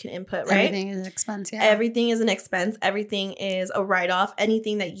that you can input, right? Everything is an expense, yeah. Everything is an expense. Everything is a write-off.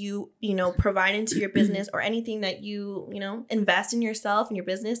 Anything that you, provide into your business or anything that you, invest in yourself and your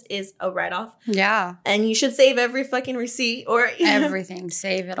business is a write-off. Yeah. And you should save every fucking receipt or everything.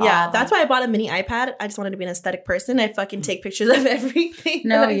 Save it all. Yeah, that's why I bought a mini iPad. I just wanted to be an aesthetic person. I fucking take pictures of everything.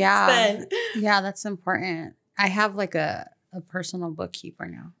 No, yeah, that's important. I have like a personal bookkeeper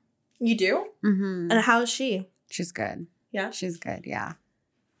now. You do? And how is she? She's good. Yeah, she's good. Yeah,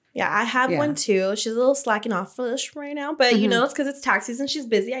 I have one too. She's a little slacking off right now, but it's because it's tax season. She's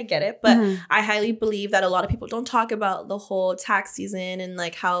busy. I get it, but I highly believe that a lot of people don't talk about the whole tax season and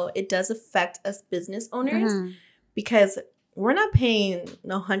like how it does affect us business owners because we're not paying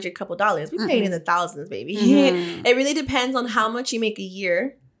couple dollars. We're paying in the thousands, baby. It really depends on how much you make a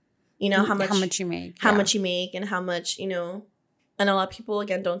year. How much you make, and how much, and a lot of people,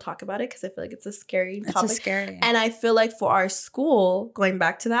 again, don't talk about it because I feel like it's a scary topic. And I feel like for our school, going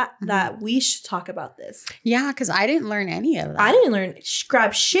back to that, that we should talk about this. Yeah, because I didn't learn any of that. I didn't learn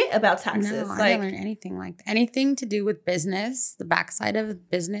grab shit about taxes. No, I didn't learn anything like that. Anything to do with business, the backside of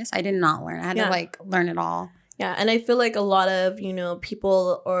business, I did not learn. I had to learn it all. Yeah, and I feel like a lot of,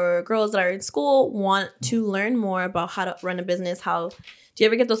 people or girls that are in school want to learn more about how to run a business, do you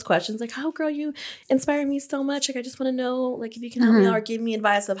ever get those questions like, oh, girl, you inspire me so much. Like, I just want to know, like, if you can help me out or give me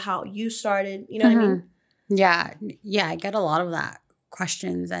advice of how you started. You know what I mean? Yeah. Yeah, I get a lot of that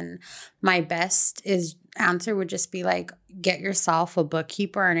questions. And my best is answer would just be like, get yourself a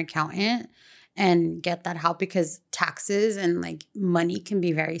bookkeeper or an accountant and get that help, because taxes and like money can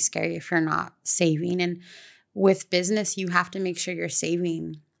be very scary if you're not saving. And with business, you have to make sure you're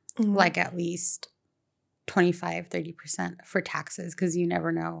saving like at least 25-30% for taxes, because you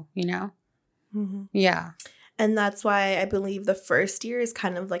never know, you know? Mm-hmm. Yeah. And that's why I believe the first year is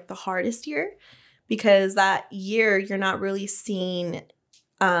kind of like the hardest year, because that year you're not really seeing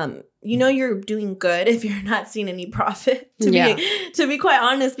you know, you're doing good if you're not seeing any profit, to be quite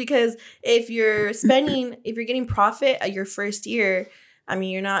honest, because if you're getting profit at your first year, I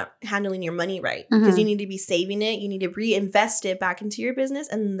mean, you're not handling your money right, because you need to be saving it. You need to reinvest it back into your business.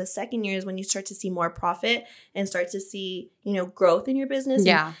 And then the second year is when you start to see more profit and start to see, you know, growth in your business.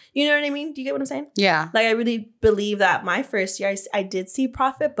 Yeah. And, you know what I mean? Do you get what I'm saying? Yeah. Like, I really believe that my first year, I did see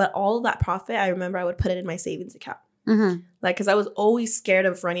profit, but all of that profit, I remember I would put it in my savings account. Like, because I was always scared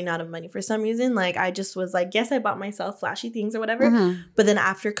of running out of money for some reason. Like, I just was like, yes, I bought myself flashy things or whatever. But then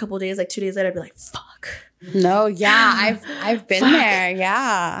after a couple of days, like 2 days later, I'd be like, fuck. No, yeah, I've been there.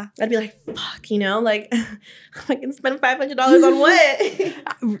 Yeah. I'd be like, fuck, you know, like, I can spend $500 on what?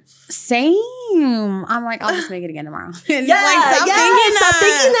 Same. I'm like, I'll just make it again tomorrow. And Stop thinking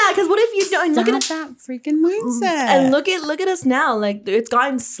that. Because what if you don't? Look at that freaking mindset. And look at us now. Like, it's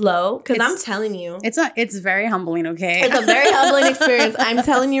gotten slow. Because I'm telling you, it's very humbling. Okay, it's a very humbling experience. I'm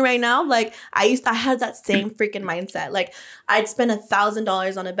telling you right now. Like, I had that same freaking mindset. Like, I'd spend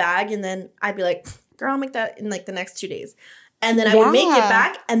 $1,000 on a bag, and then I'd be like, girl, I'll make that in like the next 2 days. And then I would make it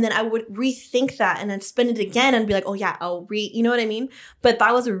back, and then I would rethink that and then spend it again and be like, oh yeah, you know what I mean? But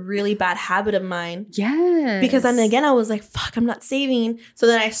that was a really bad habit of mine. Yes. Because then again, I was like, fuck, I'm not saving. So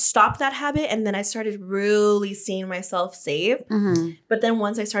then I stopped that habit, and then I started really seeing myself save. But then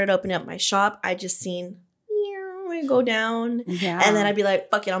once I started opening up my shop, I just seen it go down. Yeah. And then I'd be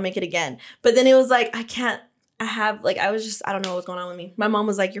like, fuck it, I'll make it again. But then it was like, I don't know what was going on with me. My mom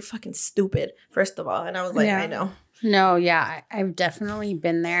was like, you're fucking stupid, first of all. And I was like, I know. No, yeah. I've definitely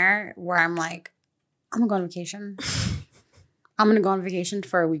been there where I'm like, I'm going to go on vacation. I'm going to go on vacation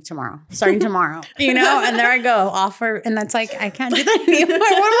for a week tomorrow, starting tomorrow, you know? And there I go, offer. And that's like, I can't do that anymore. What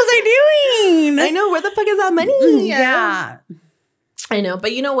was I doing? I know. Where the fuck is that money? Yeah. I know.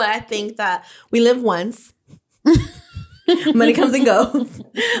 But you know what? I think that we live once. Money comes and goes.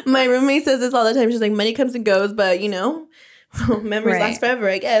 My roommate says this all the time. She's like, money comes and goes, but you know, memories last forever,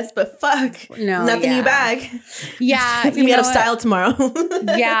 I guess. But fuck, nothing in your bag. Yeah, it's gonna be out of style tomorrow.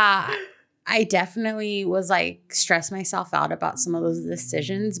 Yeah, I definitely was like stress myself out about some of those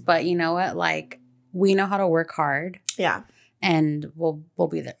decisions. But you know what? Like, we know how to work hard. Yeah. And we'll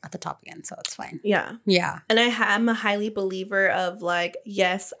be there at the top again, so it's fine. Yeah. Yeah. And I'm a highly believer of like,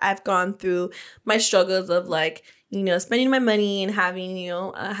 yes, I've gone through my struggles of like, you know, spending my money and having, you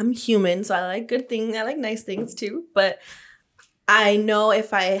know, I'm human, so I like good things. I like nice things too. But I know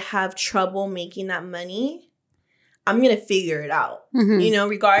if I have trouble making that money, I'm going to figure it out. You know,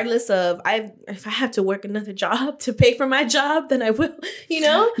 regardless of if I have to work another job to pay for my job, then I will, you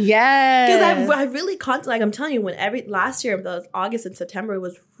know? Yes. Because I really like I'm telling you, last year, the August and September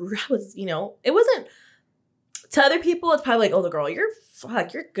was, you know, it wasn't, to other people, it's probably like, oh, the girl, you're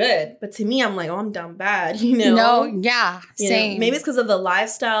good. But to me, I'm like, oh, I'm down bad, you know? No, yeah, same. Maybe it's because of the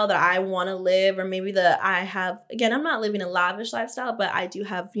lifestyle that I want to live, or maybe I'm not living a lavish lifestyle, but I do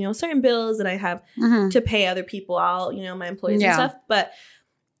have, you know, certain bills that I have to pay other people out, you know, my employees and stuff. But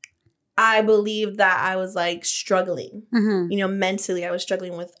I believe that I was like struggling, you know, mentally. I was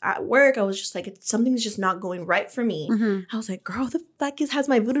struggling at work. I was just like, something's just not going right for me. I was like, girl, the fuck has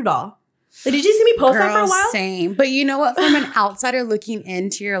my voodoo doll? Like, did you see me post that for a while? Same. But you know what? From an outsider looking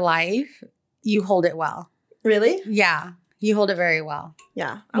into your life, you hold it well. Really? Yeah. You hold it very well.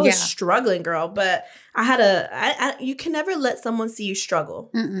 Yeah. I was struggling, girl. But I had you can never let someone see you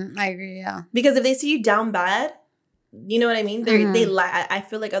struggle. I agree, yeah. Because if they see you down bad, you know what I mean? I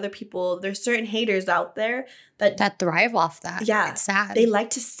feel like other people, there's certain haters out there that thrive off that. Yeah. It's sad. They like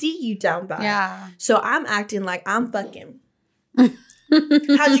to see you down bad. Yeah. So I'm acting like I'm fucking...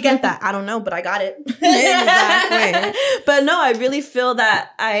 How'd you get that? I don't know, but I got it. Exactly. But no, I really feel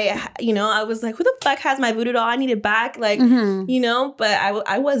that I was like, who the fuck has my voodoo doll? I need it back. Like, you know, but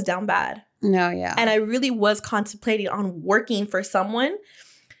I was down bad. No, yeah. And I really was contemplating on working for someone.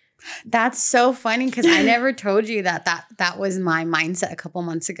 That's so funny because I never told you that was my mindset a couple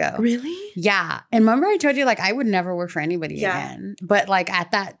months ago. Really? Yeah. And remember I told you like I would never work for anybody again. But like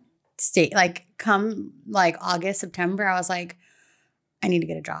at that state, like come like August, September, I was like, I need to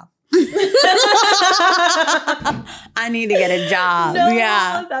get a job. I need to get a job. No,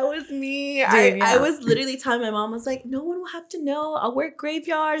 yeah. that was me. Dude, I was literally telling my mom, I was like, no one will have to know. I'll work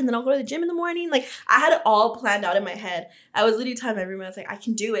graveyard and then I'll go to the gym in the morning. Like, I had it all planned out in my head. I was literally telling my roommate, I was like, I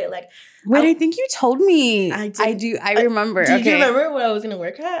can do it. Like, wait, I think you told me. I do. I remember. Did you remember what I was going to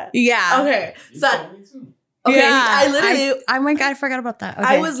work at? Yeah. Okay. You So, told me too. okay, Yeah. I literally, oh my God, I forgot about that.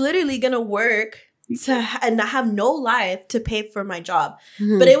 Okay. I was literally going to work and have no life to pay for my job.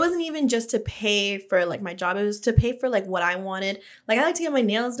 Mhm. But it wasn't even just to pay for like my job. It was to pay for like what I wanted. Like, I like to get my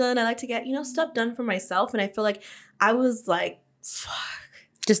nails done. I like to get, stuff done for myself. And I feel like I was like, fuck.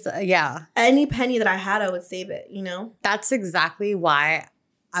 Just, yeah. Any penny that I had, I would save it, That's exactly why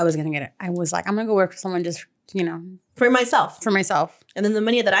I was going to get it. I was like, I'm going to go work for someone just, for myself. for myself. And then the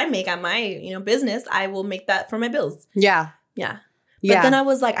money that I make on my, business, I will make that for my bills. Yeah. Yeah. But then I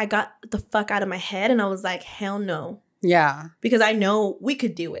was like, I got the fuck out of my head and I was like, hell no. Yeah. Because I know we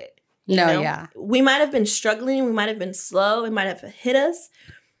could do it. you No, know? yeah. We might have been struggling. We might have been slow. It might have hit us.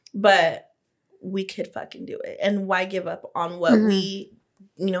 But we could fucking do it. And why give up on what we,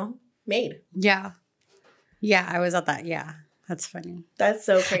 made? Yeah. Yeah, I was at that. Yeah. That's funny. That's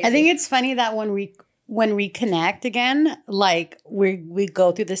so crazy. I think it's funny that when we connect again, like we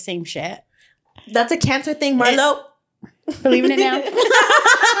go through the same shit. That's a Cancer thing, Marlo. Believe in it now.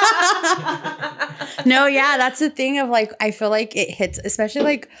 No, yeah, that's the thing of like, I feel like it hits, especially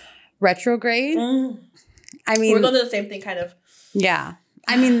like retrograde. I mean, We're going through the same thing, kind of. Yeah.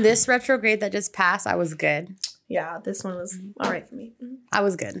 I mean, this retrograde that just passed, I was good. Yeah, this one was all right for me. I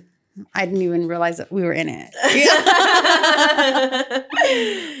was good. I didn't even realize that we were in it.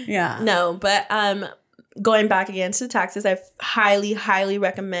 Yeah. No, but going back again to taxes, I highly, highly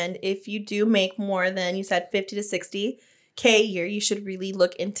recommend if you do make more than, you said, 50 to 60K a year, you should really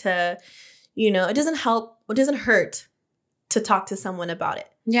look into, it doesn't hurt to talk to someone about it.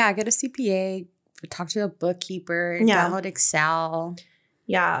 Yeah, get a CPA, talk to a bookkeeper, download Excel.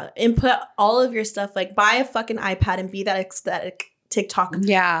 Yeah, input all of your stuff, like buy a fucking iPad and be that aesthetic TikTok.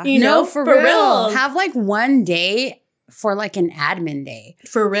 Yeah. For real. Have like one day for like an admin day.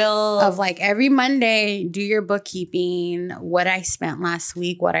 For real. Of like every Monday, do your bookkeeping, what I spent last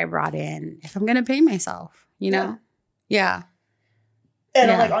week, what I brought in, if I'm going to pay myself, Yeah.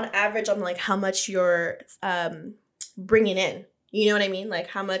 And like on average, on like how much you're bringing in. You know what I mean? Like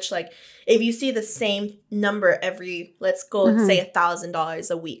how much, like if you see the same number every, let's go say $1,000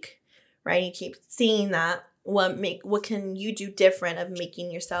 a week, right? You keep seeing that. What can you do different of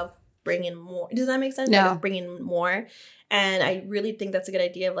making yourself bring in more? Does that make sense? No. Like bring in more. And I really think that's a good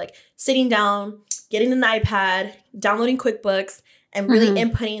idea of like sitting down, getting an iPad, downloading QuickBooks, and really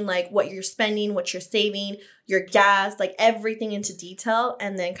inputting like what you're spending, what you're saving, your gas, like everything into detail,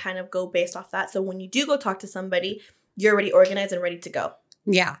 and then kind of go based off that. So when you do go talk to somebody, you're already organized and ready to go.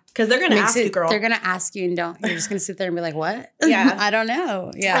 Yeah. Because they're going to ask you, girl. They're going to ask you and you're just going to sit there and be like, what? Yeah. I don't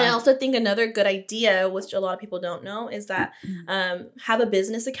know. Yeah. And I also think another good idea, which a lot of people don't know, is that have a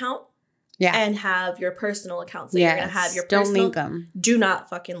business account. Yeah. And have your personal account. So you're going to have your personal. Don't link them. Do not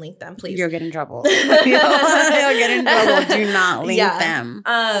fucking link them, please. You'll get in trouble. You'll get in trouble. Do not link them.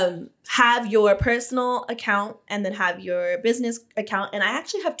 Have your personal account and then have your business account. And I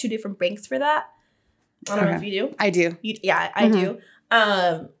actually have 2 different banks for that. I don't know if you do. I do. I do.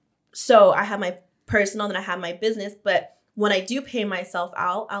 So I have my personal, then I have my business. But when I do pay myself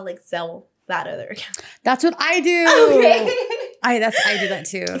out, I'll like sell that other account. That's what I do. Okay. I do that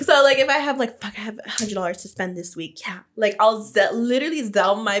too. So like if I have like, fuck, I have $100 to spend this week. Yeah. Like I'll literally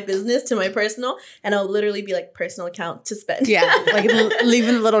sell my business to my personal and I'll literally be like personal account to spend. Yeah. Like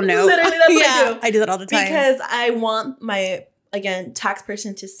leaving a little note. Literally that's what I do. I do that all the time. Because I want my, again, tax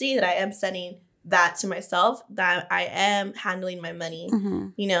person to see that I am sending that to myself, that I am handling my money,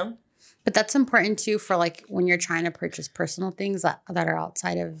 But that's important too for like when you're trying to purchase personal things that are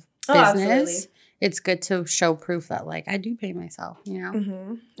outside of business. It's good to show proof that like I do pay myself, I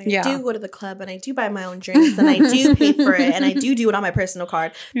do go to the club and I do buy my own drinks and I do pay for it and I do it on my personal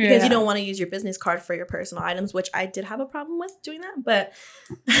card because you don't want to use your business card for your personal items, which I did have a problem with doing that. But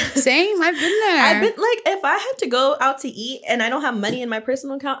same, I've been there. I've been like, if I have to go out to eat and I don't have money in my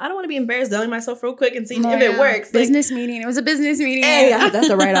personal account, I don't want to be embarrassed selling myself real quick and see if it works. Business meeting. It was a business meeting. Yeah, that's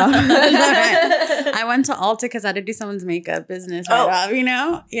a write-off. I went to Ulta because I had to do someone's makeup business write-off,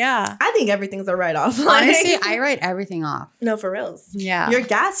 Yeah. I think everything's a write-off. Honestly, I write everything off. No, for reals. Yeah. Your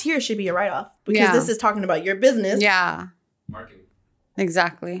gas here should be a write-off because this is talking about your business. Yeah. Marketing.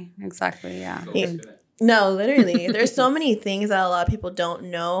 Exactly. Yeah. No, literally. There's so many things that a lot of people don't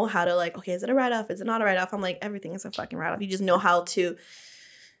know how to like, okay, is it a write-off? Is it not a write-off? I'm like, everything is a fucking write-off. You just know how to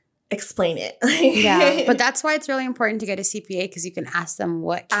explain it. Yeah, but that's why it's really important to get a CPA, because you can ask them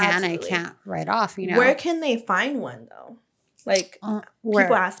what can I can't write off, you know? Where can they find one, though? Like,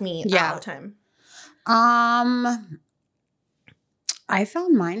 people ask me all the time. I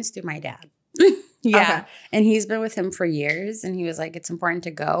found mine through my dad. Okay. And he's been with him for years, and he was like, it's important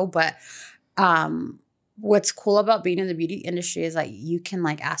to go. But what's cool about being in the beauty industry is like you can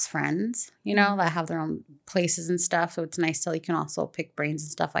like ask friends, you know, that have their own places and stuff. So it's nice to, you can also pick brains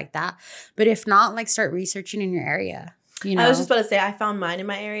and stuff like that. But if not, like start researching in your area. You know? I was just about to say, I found mine in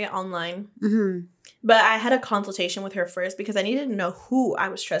my area online. Mm-hmm. But I had a consultation with her first because I needed to know who I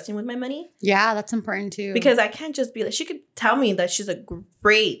was trusting with my money. Yeah, that's important too. Because I can't just be like, she could tell me that she's a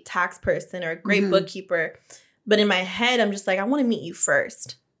great tax person or a great bookkeeper. But in my head, I'm just like, I want to meet you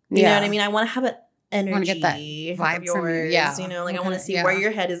first. You know what I mean? I want to have an energy get that vibe of yours. From you. Yeah. You know, like I want to see where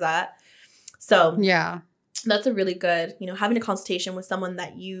your head is at. So yeah, that's a really good, you know, having a consultation with someone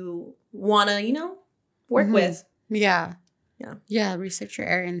that you want to, you know, work with. Yeah. Yeah. Yeah. Research your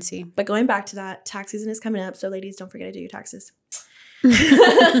area and see. But going back to that, tax season is coming up. So ladies, don't forget to do your taxes.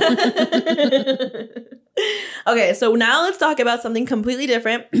 Okay. So now let's talk about something completely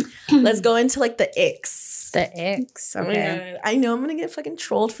different. Let's go into like the icks. The icks. Okay. I know I'm going to get fucking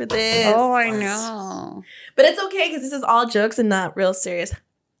trolled for this. Oh, I know. But it's okay because this is all jokes and not real serious.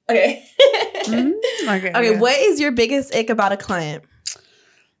 Okay. Okay. What is your biggest ick about a client?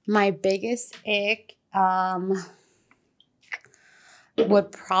 My biggest ick,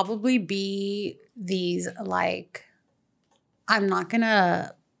 would probably be these, like, I'm not going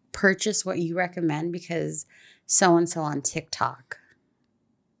to purchase what you recommend because so-and-so on TikTok.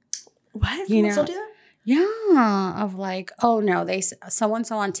 What? Someone still do that? Yeah. Of like, oh, no,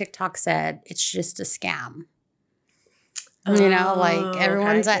 so-and-so on TikTok said it's just a scam. You know, like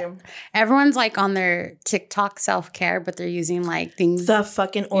everyone's like on their TikTok self-care, but they're using like things. The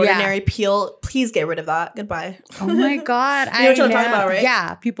fucking ordinary peel. Please get rid of that. Goodbye. Oh my God. You know what I'm talking about, right?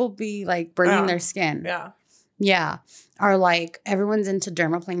 Yeah. People be like burning their skin. Yeah. Yeah. Or like everyone's into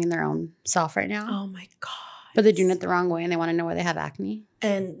dermaplaning their own self right now. Oh my God. But they're doing it the wrong way and they want to know why they have acne.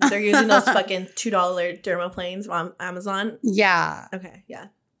 And they're using those fucking $2 dermaplanes on Amazon. Yeah. Okay. Yeah.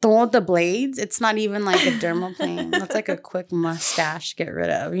 The one with the blades, it's not even like a dermaplane. That's like a quick mustache get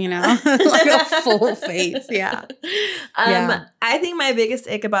rid of, you know? Like a full face. Yeah. I think my biggest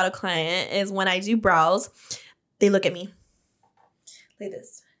ick about a client is when I do brows, they look at me like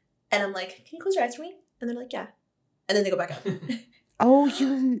this. And I'm like, can you close your eyes for me? And they're like, yeah. And then they go back up. Yes. Oh,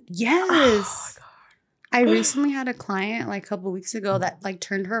 God. I recently had a client like a couple of weeks ago that like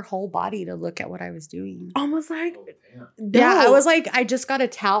turned her whole body to look at what I was doing. Almost like, yeah, I was like, I just got a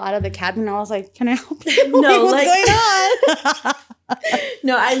towel out of the cabinet. I was like, can I help you? No, what's going on?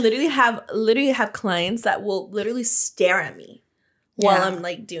 No, I literally have clients that will literally stare at me while I'm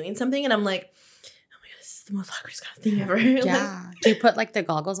like doing something, and I'm like, oh my God, this is the most awkward thing ever. Yeah. Like, do you put like the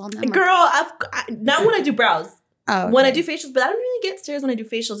goggles on them? Girl, not when I do brows. Oh, okay. When I do facials, but I don't really get stares when I do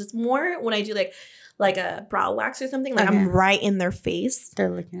facials. It's more when I do like a brow wax or something. Like I'm right in their face.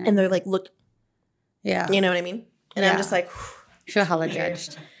 They're looking at and they're like, look. Yeah. You know what I mean? And I'm just like, I feel hella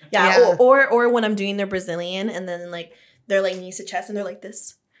judged. Yeah. Or when I'm doing their Brazilian and then like they're like knees to chest and they're like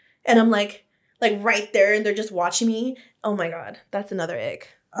this. And I'm like right there and they're just watching me. Oh my God. That's another ick.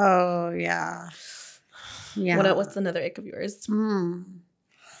 Oh yeah. Yeah. What's another ick of yours?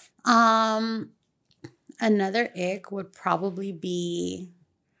 Another ick would probably be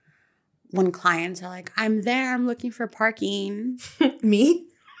when clients are like, I'm there, I'm looking for parking. Me?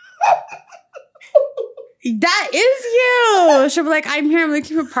 That is you. She'll be like, I'm here, I'm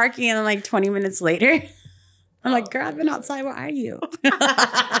looking for parking. And then like 20 minutes later, I'm like, girl, I've been outside. Where are you?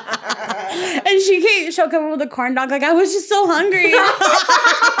 And she'll come up with a corn dog. Like, I was just so hungry.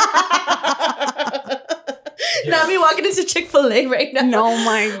 Not me walking into Chick-fil-A right now. Oh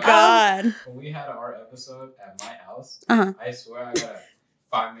my God. When we had our episode at my house, I swear I got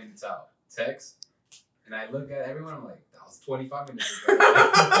 5 minutes out text, and I look at everyone, I'm like, that was 25 minutes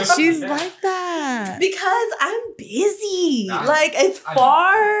ago. She's like that. Because I'm busy. Like, it's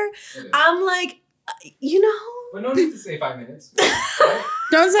far. I'm like, you know. But no need to say 5 minutes. Right?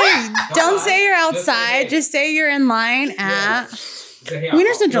 Don't say you're outside. Just say you're in line at... Hey,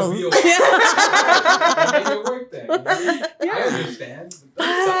 Wiener Central. I understand.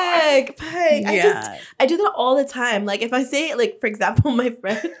 I do that all the time. Like if I say, like, for example, my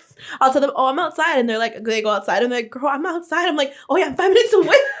friends, I'll tell them, oh, I'm outside. And they're like, they go outside and they're like, girl, I'm outside. I'm like, oh yeah, I'm 5 minutes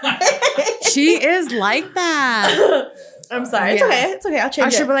away. She is like that. I'm sorry. It's okay. It's okay. I'll change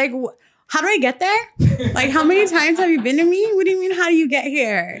it. I should be like, How do I get there? Like, how many times have you been to me? What do you mean, how do you get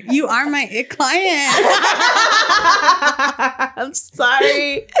here? You are my ick client. I'm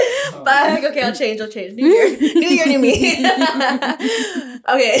sorry. Fuck. Okay, I'll change. New year, new me.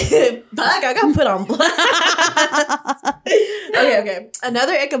 Okay. Fuck, I got put on blast. Okay.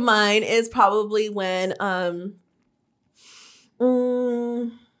 Another ick of mine is probably when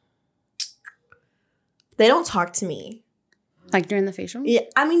they don't talk to me. Like during the facial? Yeah,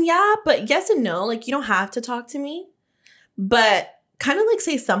 I mean, yeah, but yes and no. Like, you don't have to talk to me, but kind of like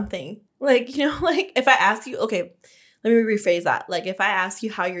say something. Like, you know, like if I ask you, okay, let me rephrase that. Like if I ask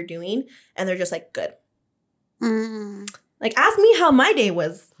you how you're doing and they're just like, good. Like ask me how my day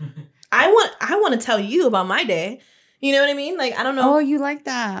was. I want to tell you about my day. You know what I mean? Like, I don't know. Oh, you like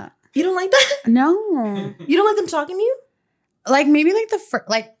that? You don't like that? No. You don't like them talking to you? Like maybe like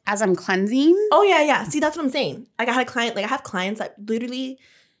like as I'm cleansing. Oh yeah. See, that's what I'm saying. Like I had a client, like I have clients that literally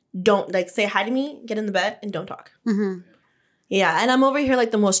don't like say hi to me, get in the bed, and don't talk. Mm-hmm. Yeah, and I'm over here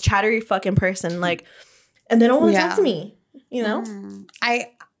like the most chattery fucking person, like, and they don't want to talk to me. You know,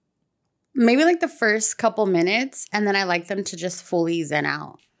 I maybe like the first couple minutes, and then I like them to just fully zen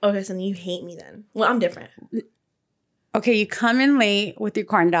out. Okay, so then you hate me then. Well, I'm different. Okay, you come in late with your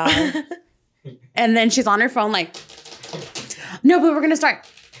corn dog, and then she's on her phone like, no, but we're going to start.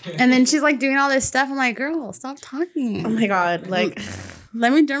 And then she's like doing all this stuff. I'm like, girl, stop talking. Oh my God. Like,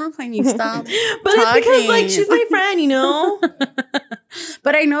 let me dermaplane you. Stop. But it's because like she's my friend, you know?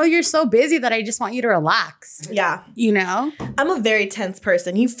 But I know you're so busy that I just want you to relax. Yeah. You know? I'm a very tense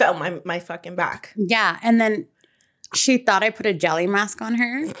person. You felt my fucking back. Yeah. And then she thought I put a jelly mask on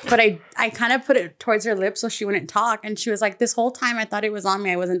her, but I kind of put it towards her lips so she wouldn't talk. And she was like, this whole time I thought it was on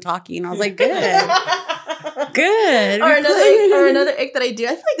me. I wasn't talking. And I was like, good. Good. Or another ick that I do. I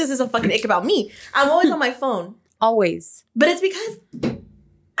feel like this is a fucking ick about me. I'm always on my phone. Always. But it's because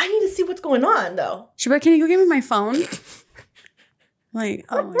I need to see what's going on, though. She's like, can you go give me my phone? Like,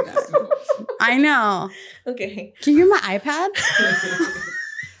 oh my God. I know. Okay. Can you give me my iPad?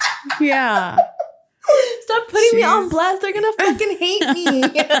 Yeah. Stop putting me on blast. They're gonna fucking hate me.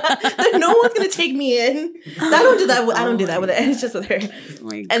 No one's gonna take me in. I don't do that. I don't do that with it. It's just with her. Oh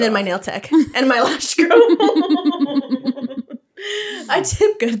and then my nail tech and my lash girl. I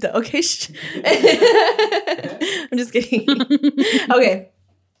tip good though. Okay. I'm just kidding. Okay.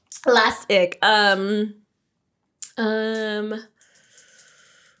 Last ick. I don't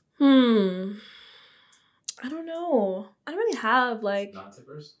know. I don't really have like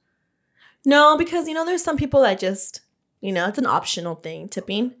non-tippers. No, because, you know, there's some people that just, you know, it's an optional thing,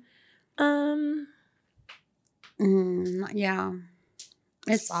 tipping. Yeah.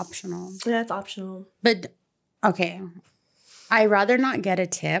 It's optional. Yeah, it's optional. But, okay. I'd rather not get a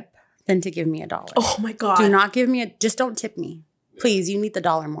tip than to give me $1. Oh, my God. Do not give me just don't tip me. Please, you need the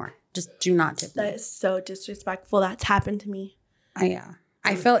 $1 more. Just do not tip me. That is so disrespectful. That's happened to me. Yeah.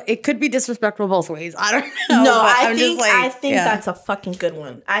 I feel it could be disrespectful both ways. I don't know. No, I think that's a fucking good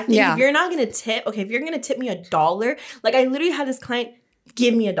one. I think if you're not gonna tip, okay, if you're gonna tip me $1, like I literally had this client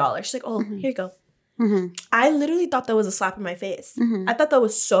give me $1. She's like, oh, here you go. Mm-hmm. I literally thought that was a slap in my face. Mm-hmm. I thought that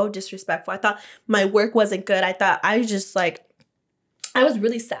was so disrespectful. I thought my work wasn't good. I thought I was just like, I was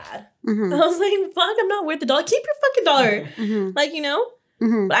really sad. Mm-hmm. I was like, fuck, I'm not worth the $1. Keep your fucking $1. Mm-hmm. Like, you know?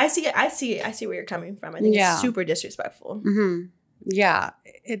 Mm-hmm. But I see where you're coming from. I think it's super disrespectful. Mm-hmm. Yeah,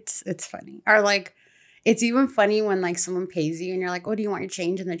 it's funny. Or like, it's even funny when like someone pays you and you're like, oh, do you want your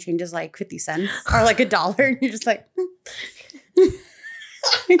change? And the change is like 50 cents or like $1. And you're just like,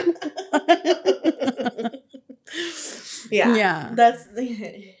 yeah. That's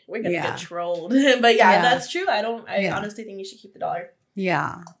we're gonna get trolled. But that's true. I honestly think you should keep the $1.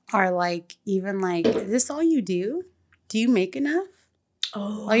 Yeah. Or like, even like, is this all you do? Do you make enough?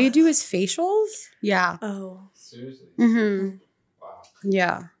 Oh. All you do is facials? Yeah. Oh. Seriously? Mm-hmm. Wow.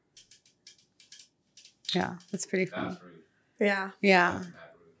 Yeah. Yeah. That's pretty funny. That's rude. Yeah. Yeah. That's mad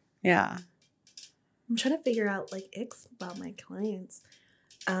rude. Yeah. I'm trying to figure out like icks about my clients.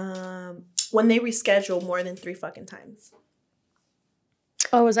 When they reschedule more than 3 fucking times.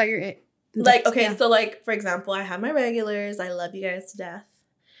 Oh, is that your ick? Like, okay, so like, for example, I have my regulars. I love you guys to death.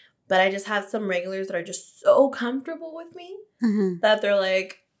 But I just have some regulars that are just so comfortable with me that they're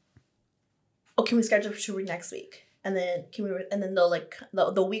like, oh, can we schedule for next week? And then and then they'll like,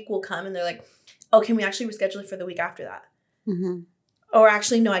 the week will come and they're like, oh, can we actually reschedule it for the week after that? Mm-hmm. Or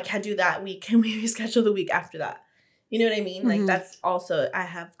actually, no, I can't do that week. Can we reschedule the week after that? You know what I mean? Like, that's also, I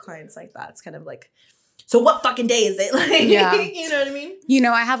have clients like that. It's kind of like, so what fucking day is it? Like, you know what I mean? You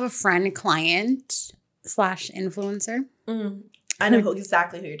know, I have a friend, client / influencer. Mm. I know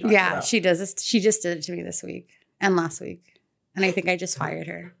exactly who you're talking about. Yeah, she does this. She just did it to me this week and last week. And I think I just fired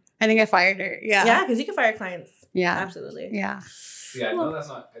her. I think I fired her. Yeah. Yeah, because you can fire clients. Yeah. Absolutely. Yeah. Yeah, I know that's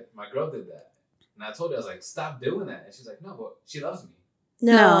not. My girl did that, and I told her, I was like, "Stop doing that," and she's like, "No, but she loves me."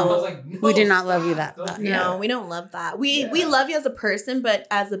 No. I was like, "No, we do not stop. love you that. No, we don't love that. We love you as a person, but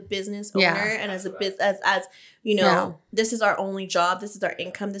as a business owner and as a as you know, this is our only job. This is our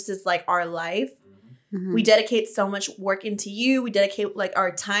income. This is like our life. Mm-hmm. We dedicate so much work into you. We dedicate like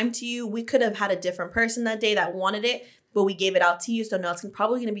our time to you. We could have had a different person that day that wanted it, but we gave it out to you. So now it's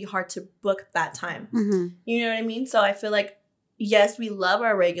probably going to be hard to book that time. Mm-hmm. You know what I mean? So I feel like, yes, we love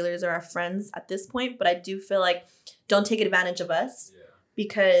our regulars or our friends at this point, but I do feel like don't take advantage of us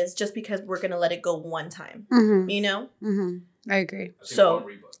because we're going to let it go one time, you know? Mm-hmm. I agree. So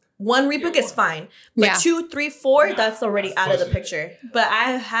one rebook is fine, but 2, 3, 4, that's already out of the picture. But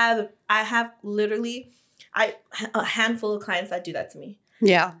I have literally a handful of clients that do that to me.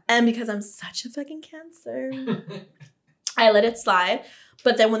 Yeah. And because I'm such a fucking Cancer, I let it slide.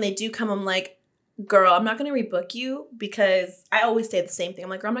 But then when they do come, I'm like, girl, I'm not going to rebook you because I always say the same thing. I'm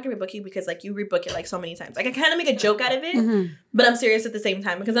like, girl, I'm not going to rebook you because like you rebook it like so many times. Like I kind of make a joke out of it, but I'm serious at the same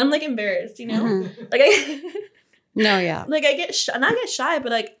time because I'm like embarrassed, you know? Like No, yeah. Like I get not get shy,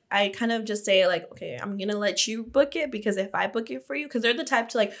 but like I kind of just say like, okay, I'm going to let you book it because if I book it for you, because they're the type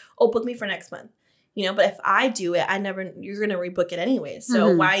to like, oh, book me for next month. You know, but if I do it, you're going to rebook it anyway.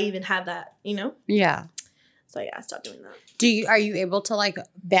 So why even have that, you know? Yeah. So yeah, stop doing that. Are you able to like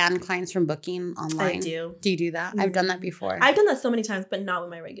ban clients from booking online? I do. Do you do that? I've done that before. I've done that so many times, but not with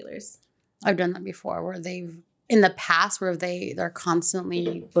my regulars. I've done that before where in the past where they're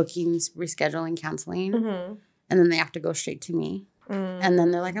constantly booking, rescheduling, canceling, and then they have to go straight to me. And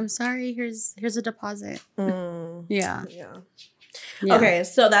then they're like, I'm sorry, here's a deposit. Yeah. Yeah. Okay,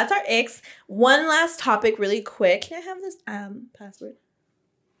 so that's our Icks. One last topic really quick. Can I have this password?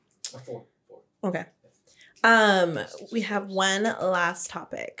 4. Okay. We have one last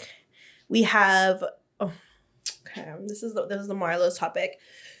topic. We have this is the Marlo's topic.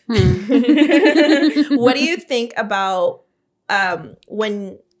 What do you think about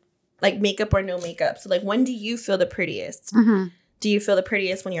when like makeup or no makeup? So like when do you feel the prettiest? Do you feel the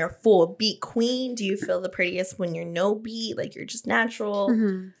prettiest when you're a full beat queen? Do you feel the prettiest when you're no beat, like you're just natural?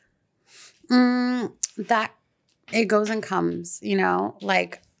 That it goes and comes, you know.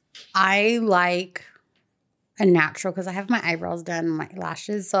 Like I like a natural because I have my eyebrows done, my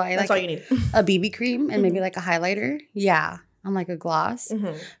lashes, so that's all you need. A BB cream and maybe like a highlighter. Yeah, I'm like a gloss,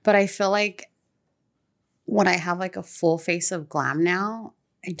 but I feel like when I have like a full face of glam now,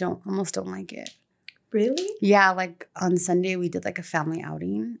 I almost don't like it. Really? Yeah, like on Sunday we did like a family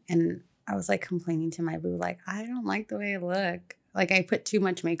outing and I was like complaining to my boo like I don't like the way I look. Like I put too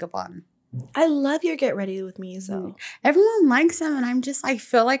much makeup on. I love your get ready with me, so everyone likes them and I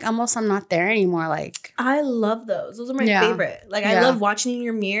feel like almost I'm not there anymore. Like I love those. Those are my favorite. Like I love watching in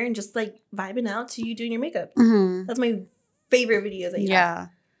your mirror and just like vibing out to you doing your makeup. That's my favorite videos that you have.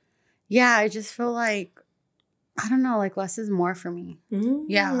 Yeah, I just feel like I don't know, like less is more for me.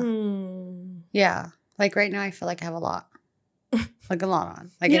 Yeah. Like right now I feel like I have a lot. Like a lot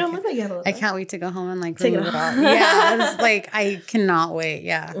on. Like you don't look like you have a lot. I can't wait to go home and like remove it all. Yeah, it's like I cannot wait.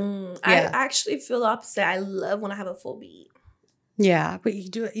 Yeah. I actually feel the opposite. I love when I have a full beat. Yeah, but you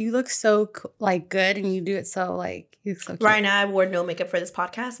do it. You look so like good, and you do it so like you look so cute. Right now, I wore no makeup for this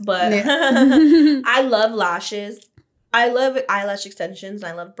podcast, but I love lashes. I love eyelash extensions.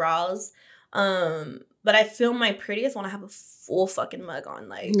 And I love brows. But I feel my prettiest when I have a full fucking mug on.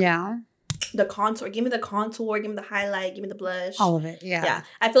 Like the contour. Give me the contour. Give me the highlight. Give me the blush. All of it. Yeah. Yeah.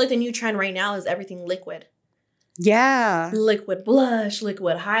 I feel like the new trend right now is everything liquid. Yeah. Liquid blush,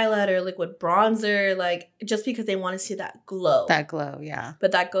 liquid highlighter, liquid bronzer. Like, just because they want to see that glow. That glow, yeah.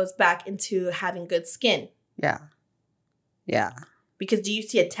 But that goes back into having good skin. Yeah. Yeah. Because do you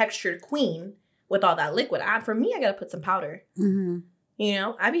see a textured queen with all that liquid? For me, I got to put some powder. You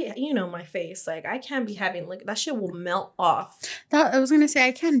know, my face. Like, I can't be having liquid. That shit will melt off. I was going to say,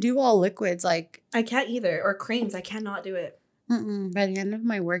 I can't do all liquids. Like, I can't either. Or creams. I cannot do it. By the end of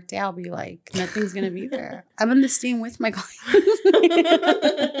my work day, I'll be like, nothing's going to be there. I'm in the steam with my clients.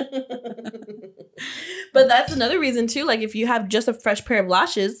 But that's another reason, too. Like, if you have just a fresh pair of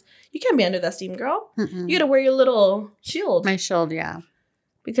lashes, you can't be under that steam, girl. You got to wear your little shield. My shield, yeah.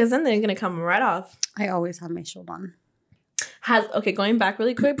 Because then they're going to come right off. I always have my shield on. Going back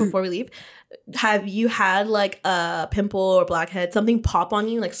really quick before we leave, have you had like a pimple or blackhead, something pop on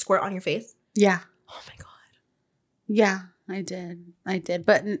you, like squirt on your face? Yeah. Oh my God. Yeah, I did.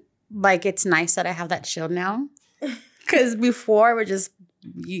 But like, it's nice that I have that shield now. Because before it would just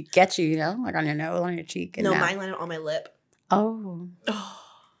get you, like on your nose, on your cheek. And mine landed on my lip. Oh.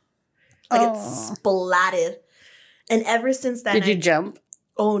 Like it splatted. And ever since then. Did you jump?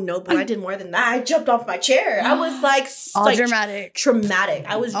 Oh, no, but I did more than that. I jumped off my chair. I was like... all dramatic. Traumatic.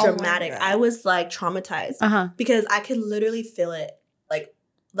 I was dramatic. I was like traumatized. Because I could literally feel it. Like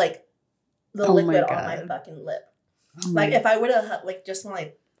the liquid on my fucking lip. Like if I would have like just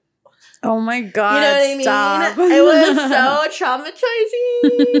like... Oh my God. You know what I mean? Stop. It was so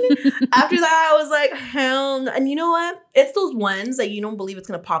traumatizing. After that, I was like, hell no. And you know what? It's those ones that you don't believe it's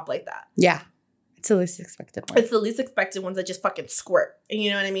going to pop like that. Yeah. It's the least expected one. It's the least expected ones that just fucking squirt.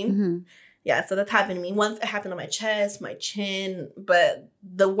 You know what I mean? Mm-hmm. Yeah, so that's happened to me. Once it happened on my chest, my chin, but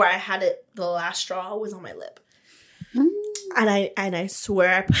where I had it, the last straw was on my lip. Mm. And I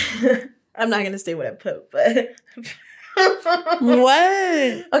swear I'm not going to say what I put, but...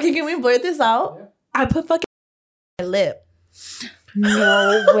 What? Okay, can we blur this out? Yeah. I put fucking my lip.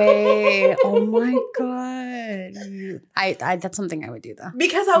 No way. Oh my God. I that's something I would do though.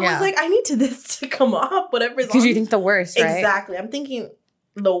 Because I was like, I need this to come off, whatever's on. Because you think the worst, right? Exactly. I'm thinking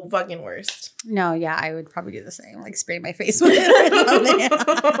the fucking worst. No, yeah, I would probably do the same. Like spray my face with it or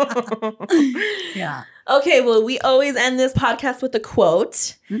something. Yeah. Okay, well, we always end this podcast with a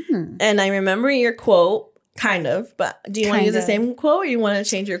quote. Mm-hmm. And I remember your quote. Kind of, but do you want to use the same quote or you want to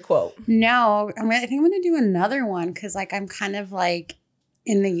change your quote? No, I think I'm going to do another one because like I'm kind of like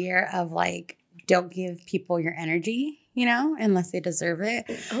in the year of like don't give people your energy, you know, unless they deserve it.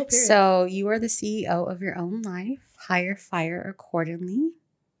 Oh, so you are the CEO of your own life. Hire, fire accordingly.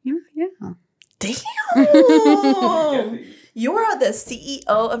 Yeah. Damn. You are the CEO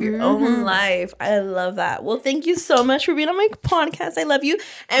of your own life. I love that. Well, thank you so much for being on my podcast. I love you.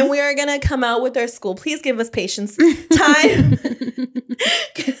 And we are going to come out with our school. Please give us patience. Time.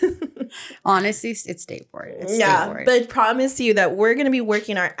 Honestly, it's state board. But I promise you that we're going to be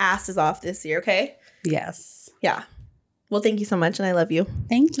working our asses off this year, okay? Yes. Yeah. Well, thank you so much, and I love you.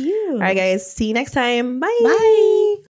 Thank you. All right, guys. See you next time. Bye. Bye.